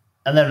have.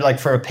 And then, like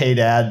for a paid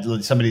ad,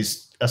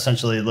 somebody's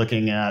essentially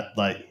looking at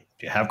like,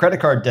 do you have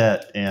credit card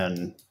debt,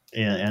 and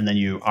then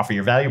you offer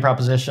your value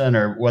proposition,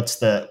 or what's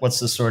the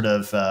sort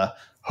of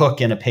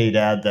hook in a paid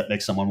ad that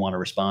makes someone want to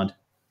respond?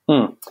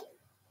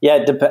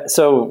 Yeah,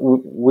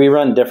 so we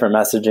run different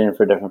messaging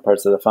for different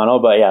parts of the funnel,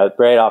 but yeah,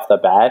 right off the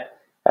bat,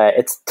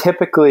 it's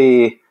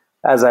typically,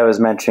 as I was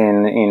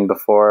mentioning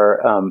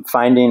before,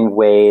 finding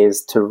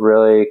ways to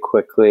really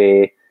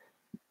quickly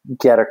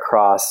get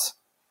across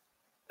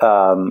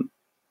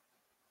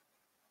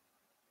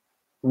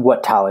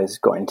what Tally is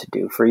going to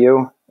do for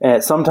you.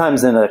 And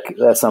sometimes in a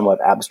somewhat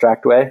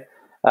abstract way,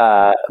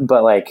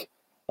 but like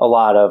a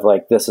lot of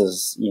like, this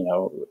is,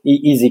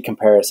 easy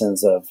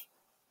comparisons of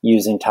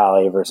using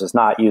Tally versus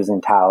not using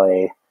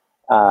Tally,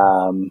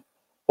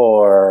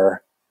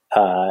 or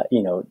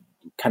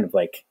kind of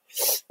like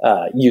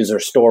user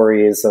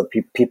stories of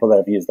people that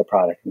have used the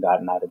product and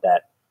gotten out of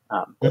debt,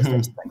 those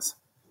types of things.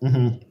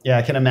 Mm-hmm. Yeah,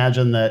 I can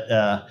imagine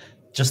that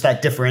just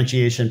that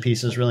differentiation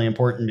piece is really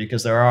important,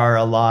 because there are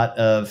a lot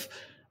of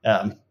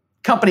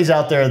companies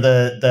out there,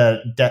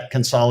 the debt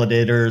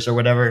consolidators or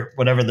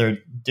whatever they're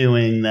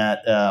doing, that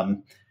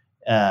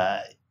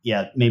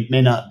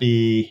may not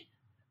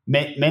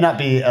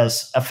be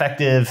as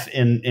effective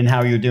in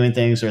how you're doing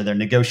things, or they're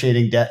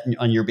negotiating debt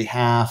on your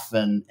behalf,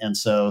 and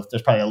so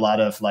there's probably a lot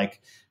of like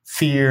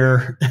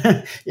fear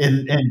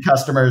in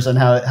customers, and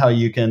how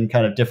you can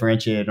kind of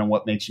differentiate on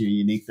what makes you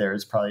unique there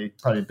is probably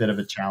a bit of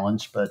a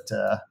challenge, but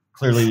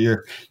clearly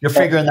you're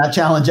figuring that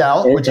challenge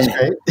out, which is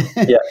great.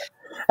 Yeah.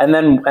 And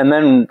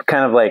then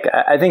kind of like,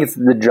 I think it's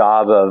the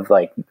job of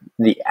like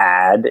the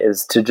ad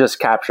is to just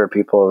capture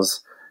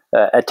people's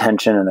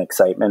attention and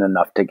excitement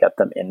enough to get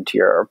them into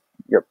your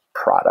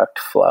product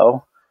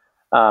flow.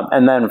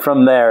 And then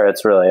from there,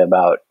 it's really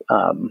about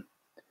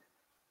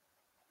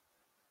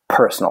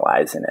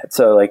personalizing it.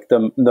 So like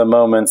the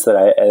moments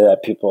that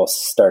people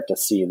start to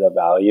see the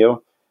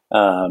value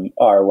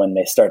are when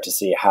they start to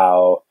see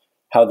how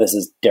this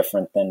is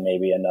different than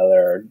maybe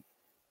another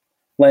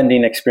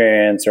lending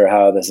experience, or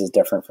how this is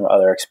different from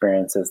other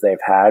experiences they've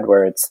had,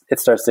 where it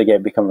starts to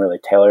become really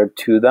tailored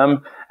to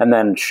them, and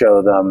then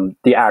show them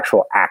the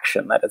actual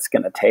action that it's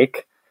going to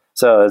take.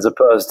 So as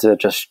opposed to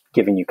just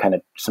giving you kind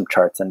of some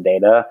charts and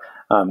data,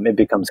 it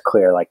becomes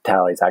clear like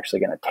Tally's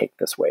actually going to take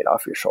this weight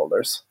off your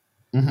shoulders.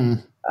 Mm-hmm.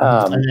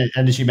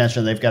 And as you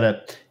mentioned, they've got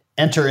to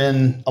enter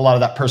in a lot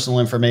of that personal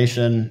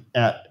information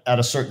at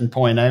a certain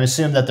point. I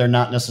assume that they're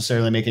not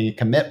necessarily making a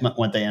commitment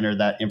when they enter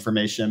that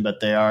information,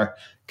 but they are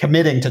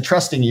committing to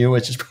trusting you,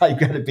 which is probably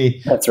going to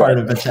be part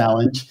of the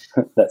challenge.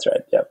 That's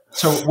right. Yep.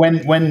 So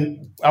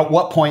when at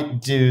what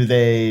point do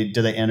they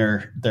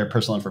enter their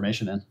personal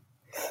information in?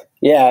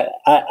 Yeah,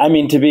 I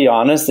mean, to be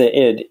honest,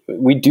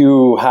 we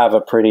do have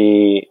a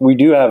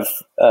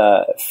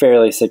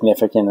fairly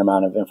significant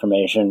amount of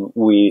information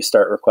we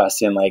start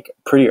requesting like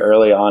pretty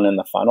early on in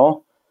the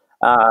funnel.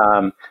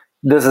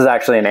 This is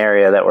actually an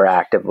area that we're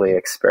actively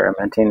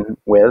experimenting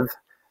with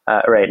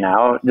right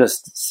now,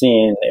 just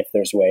seeing if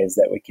there's ways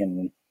that we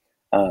can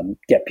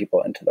get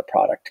people into the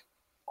product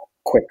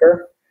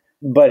quicker.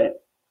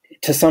 But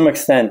to some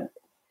extent,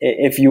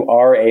 if you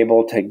are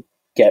able to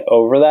get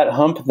over that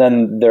hump,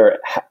 then there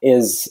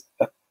is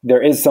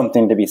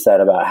something to be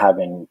said about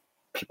having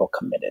people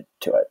committed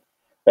to it,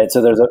 right?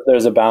 So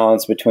there's a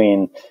balance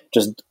between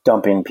just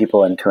dumping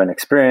people into an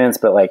experience,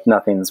 but like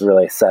nothing's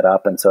really set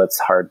up, and so it's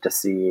hard to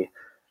see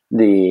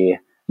the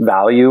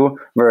value,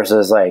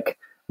 versus like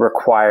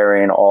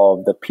requiring all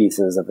of the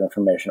pieces of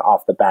information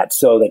off the bat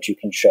so that you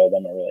can show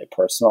them a really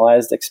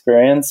personalized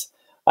experience.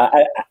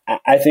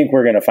 I think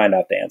we're going to find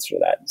out the answer to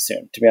that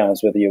soon, to be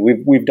honest with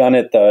you. We've done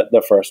it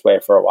the first way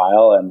for a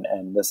while,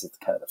 and this is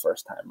kind of the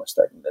first time we're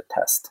starting to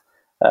test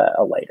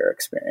a lighter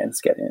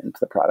experience getting into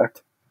the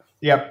product.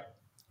 Yep.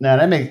 No,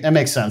 that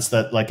makes sense.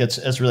 That like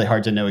it's really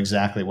hard to know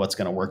exactly what's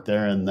going to work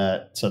there, and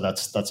that's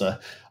a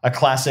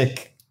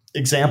classic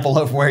example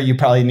of where you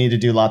probably need to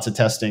do lots of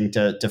testing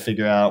to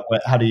figure out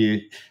how do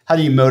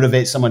you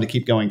motivate someone to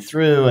keep going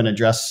through and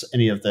address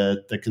any of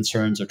the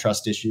concerns or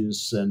trust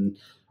issues and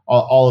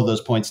all of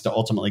those points to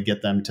ultimately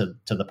get them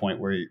to the point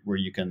where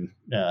you can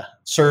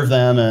serve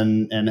them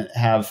and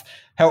have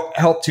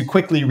help to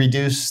quickly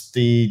reduce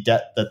the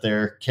debt that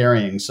they're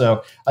carrying.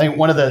 So I think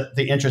one of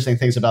the interesting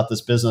things about this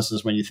business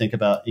is when you think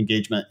about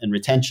engagement and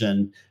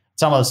retention,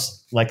 it's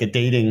almost like a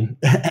dating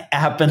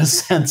app in a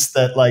sense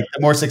that like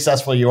the more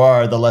successful you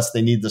are, the less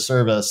they need the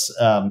service.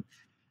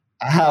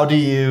 How do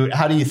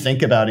you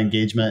think about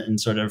engagement and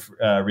sort of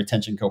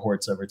retention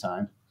cohorts over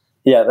time?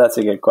 Yeah, that's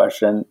a good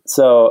question.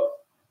 So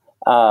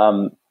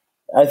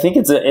I think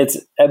it's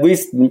at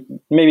least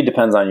maybe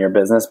depends on your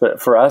business, but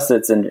for us,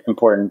 it's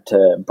important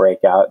to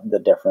break out the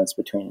difference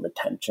between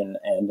retention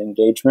and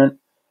engagement.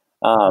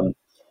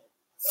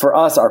 For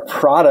us, our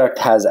product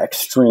has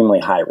extremely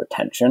high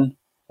retention,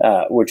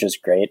 which is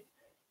great.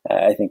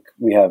 I think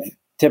we have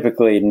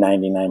typically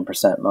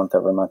 99% month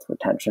over month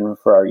retention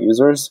for our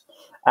users.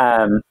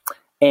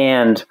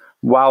 And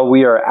while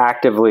we are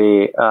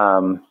actively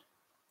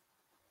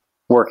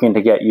working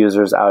to get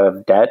users out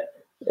of debt,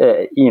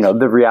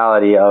 the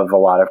reality of a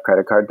lot of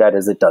credit card debt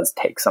is it does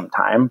take some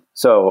time.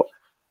 So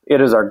it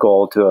is our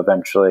goal to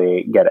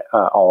eventually get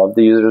all of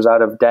the users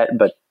out of debt,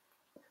 but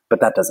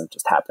that doesn't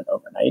just happen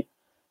overnight.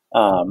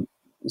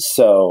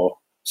 So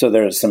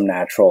there's some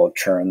natural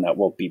churn that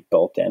will be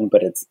built in,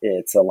 but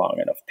it's a long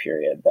enough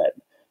period that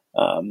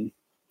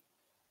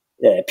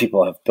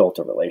people have built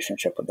a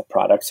relationship with the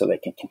product so they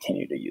can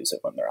continue to use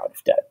it when they're out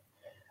of debt.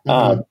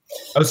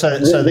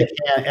 So they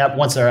can't,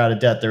 once they're out of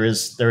debt, there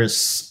is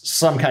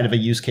some kind of a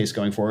use case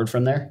going forward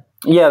from there.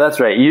 Yeah,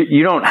 that's right.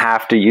 You don't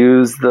have to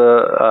use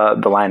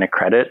the line of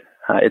credit.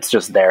 It's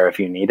just there if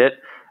you need it.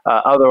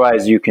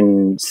 Otherwise, you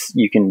can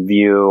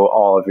view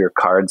all of your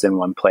cards in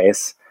one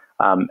place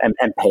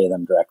and pay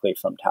them directly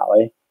from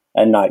Tally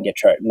and not get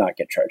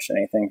charged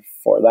anything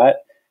for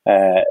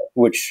that,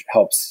 which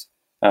helps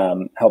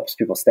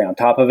people stay on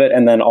top of it.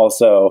 And then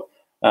also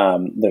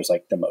there's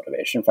like the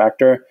motivation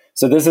factor.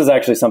 So this is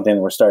actually something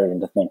we're starting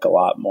to think a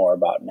lot more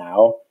about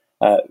now,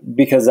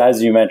 because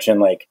as you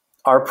mentioned, like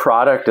our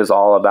product is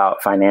all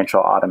about financial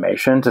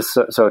automation.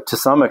 So to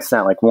some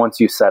extent, like once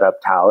you set up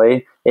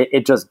Tally,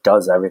 it just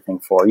does everything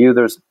for you.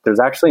 There's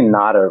actually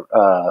not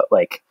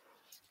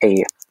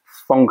a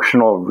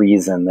functional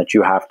reason that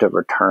you have to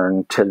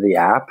return to the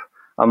app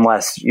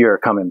unless you're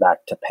coming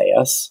back to pay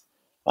us.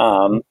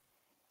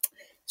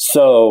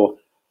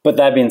 But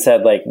that being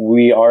said, like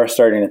we are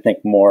starting to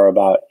think more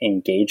about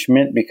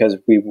engagement because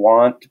we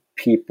want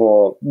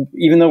people,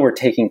 even though we're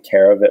taking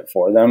care of it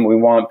for them, we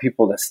want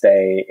people to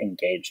stay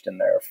engaged in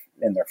their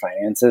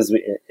finances.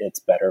 It's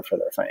better for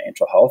their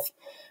financial health.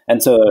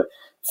 And so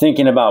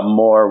thinking about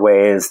more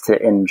ways to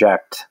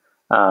inject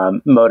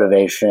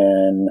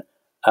motivation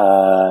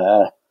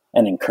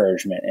and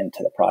encouragement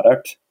into the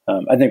product.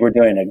 I think we're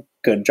doing a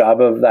good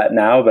job of that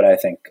now, but I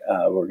think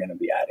we're going to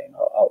be adding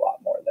a lot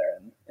more there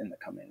in the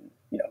coming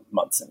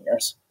months and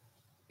years.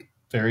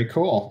 Very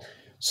cool.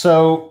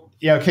 So,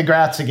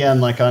 congrats again,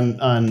 like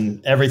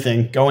on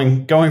everything.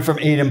 Going from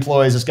 8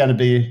 employees is going to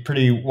be a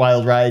pretty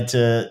wild ride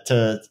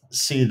to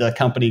see the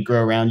company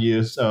grow around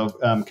you. So,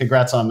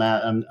 congrats on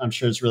that. I'm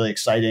sure it's really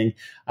exciting.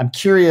 I'm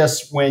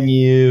curious when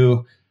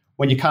you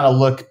kind of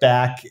look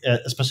back,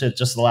 especially at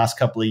just the last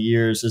couple of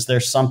years, is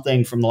there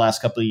something from the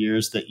last couple of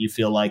years that you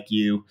feel like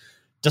you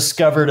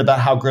discovered about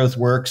how growth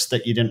works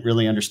that you didn't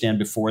really understand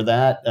before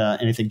that?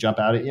 Anything jump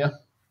out at you?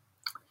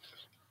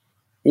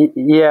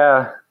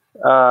 Yeah.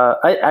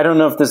 I don't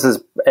know if this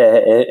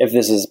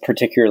is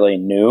particularly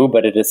new,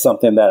 but it is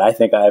something that I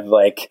think I've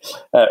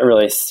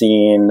really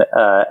seen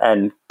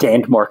and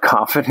gained more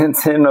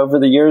confidence in over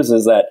the years,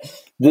 is that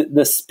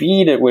the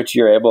speed at which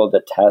you're able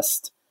to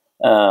test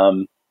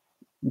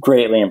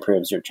greatly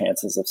improves your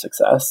chances of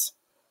success.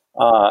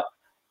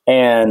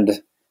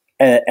 And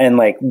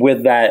like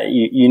with that,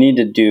 you need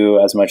to do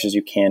as much as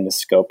you can to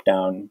scope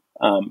down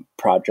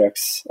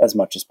projects as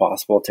much as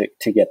possible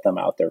to get them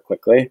out there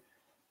quickly.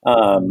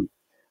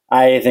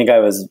 I think I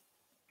was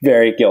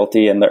very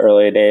guilty in the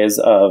early days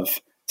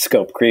of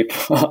scope creep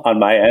on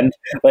my end,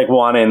 like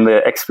wanting the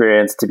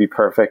experience to be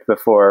perfect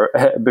before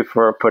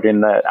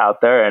putting that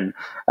out there. And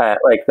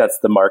that's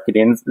the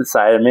marketing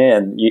side of me,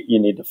 and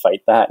you need to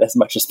fight that as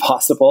much as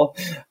possible.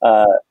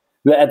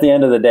 But at the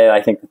end of the day,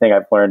 I think the thing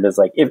I've learned is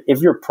like, if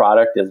your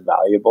product is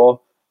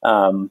valuable,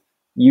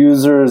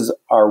 users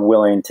are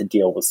willing to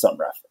deal with some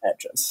rough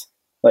edges.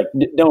 Like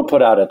don't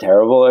put out a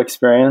terrible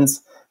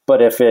experience,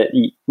 but if it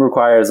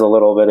requires a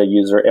little bit of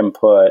user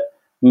input,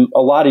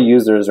 a lot of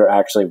users are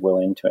actually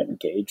willing to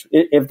engage.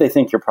 If they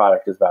think your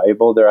product is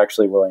valuable, they're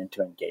actually willing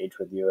to engage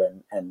with you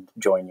and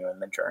join you in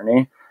the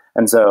journey.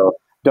 And so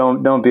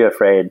don't be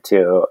afraid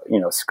to,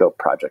 scope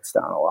projects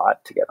down a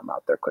lot to get them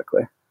out there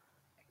quickly.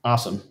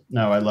 Awesome.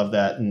 No, I love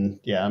that. And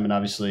yeah, I mean,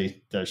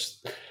 obviously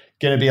there's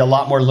going to be a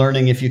lot more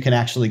learning if you can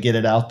actually get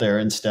it out there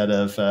instead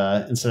of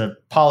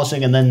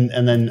polishing. And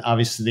then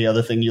obviously the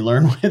other thing you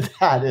learn with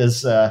that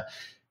is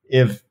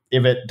if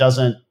it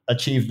doesn't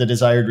achieve the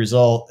desired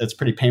result, it's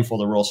pretty painful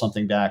to roll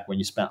something back when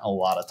you spent a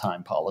lot of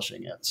time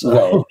polishing it.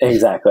 So. Right,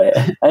 exactly.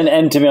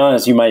 And to be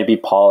honest, you might be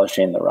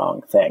polishing the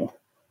wrong thing.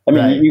 I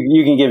mean, right.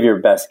 you can give your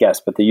best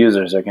guess, but the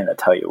users are going to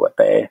tell you what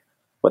they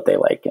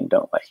like and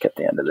don't like at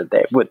the end of the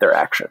day with their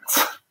actions.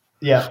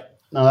 Yeah.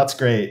 No, that's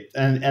great.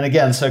 And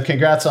again, so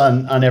congrats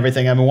on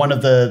everything. I mean, one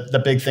of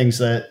the big things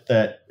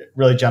that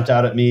really jumped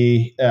out at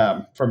me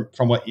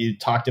from what you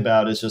talked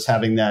about is just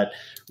having that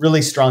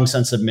really strong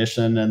sense of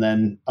mission and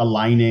then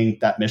aligning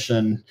that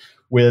mission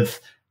with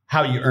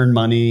how you earn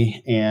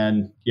money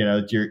and,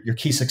 your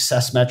key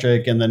success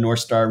metric and the North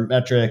Star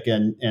metric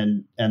and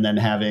then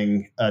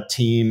having a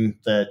team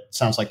that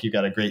sounds like you've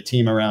got a great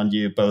team around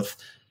you, both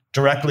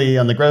directly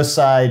on the growth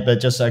side, but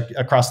just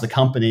across the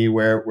company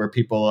where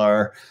people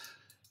are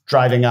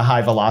driving a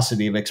high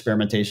velocity of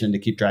experimentation to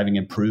keep driving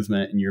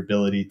improvement in your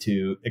ability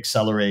to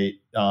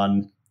accelerate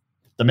on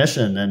the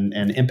mission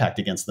and impact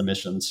against the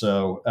mission.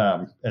 So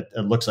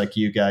it looks like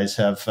you guys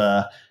have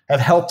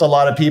helped a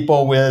lot of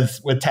people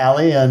with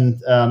Tally,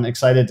 and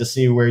excited to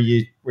see where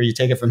you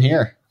take it from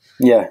here.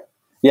 Yeah.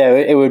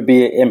 It would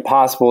be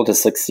impossible to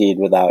succeed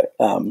without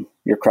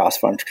your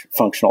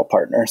cross-functional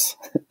partners.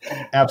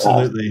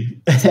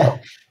 Absolutely. So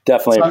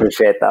definitely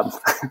appreciate them.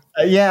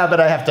 Yeah, but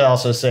I have to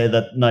also say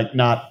that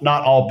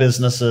not all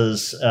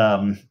businesses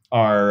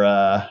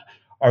are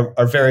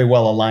very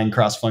well aligned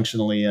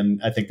cross-functionally,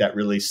 and I think that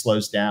really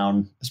slows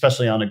down,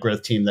 especially on a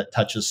growth team that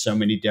touches so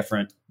many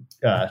different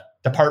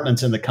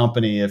departments in the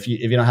company. If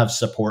you don't have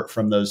support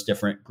from those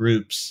different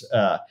groups,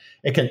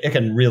 it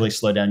can really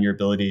slow down your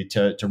ability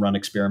to run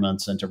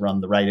experiments and to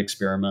run the right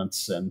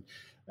experiments. And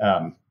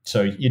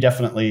so you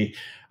definitely,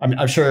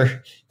 I'm sure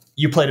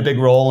you played a big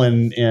role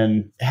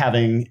in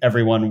having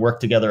everyone work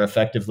together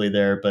effectively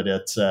there, but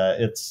it's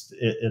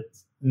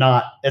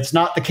not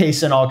the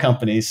case in all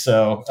companies.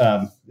 So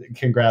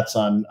congrats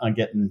on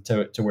getting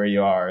to where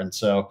you are. And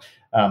so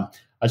I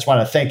just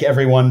want to thank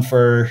everyone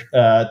for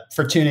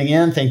tuning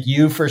in. Thank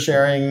you for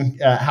sharing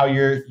how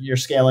you're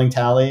scaling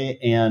Tally.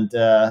 And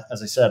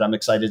as I said, I'm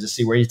excited to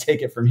see where you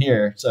take it from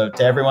here. So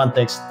to everyone,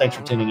 thanks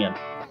for tuning in.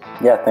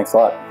 Yeah, thanks a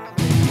lot.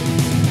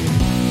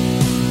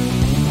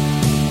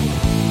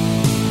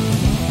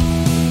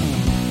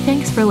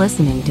 Thanks for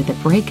listening to the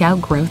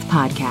Breakout Growth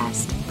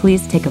Podcast.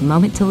 Please take a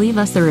moment to leave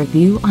us a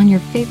review on your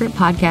favorite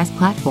podcast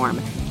platform.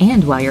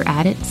 And while you're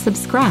at it,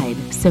 subscribe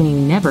so you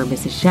never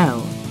miss a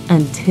show.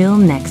 Until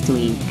next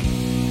week.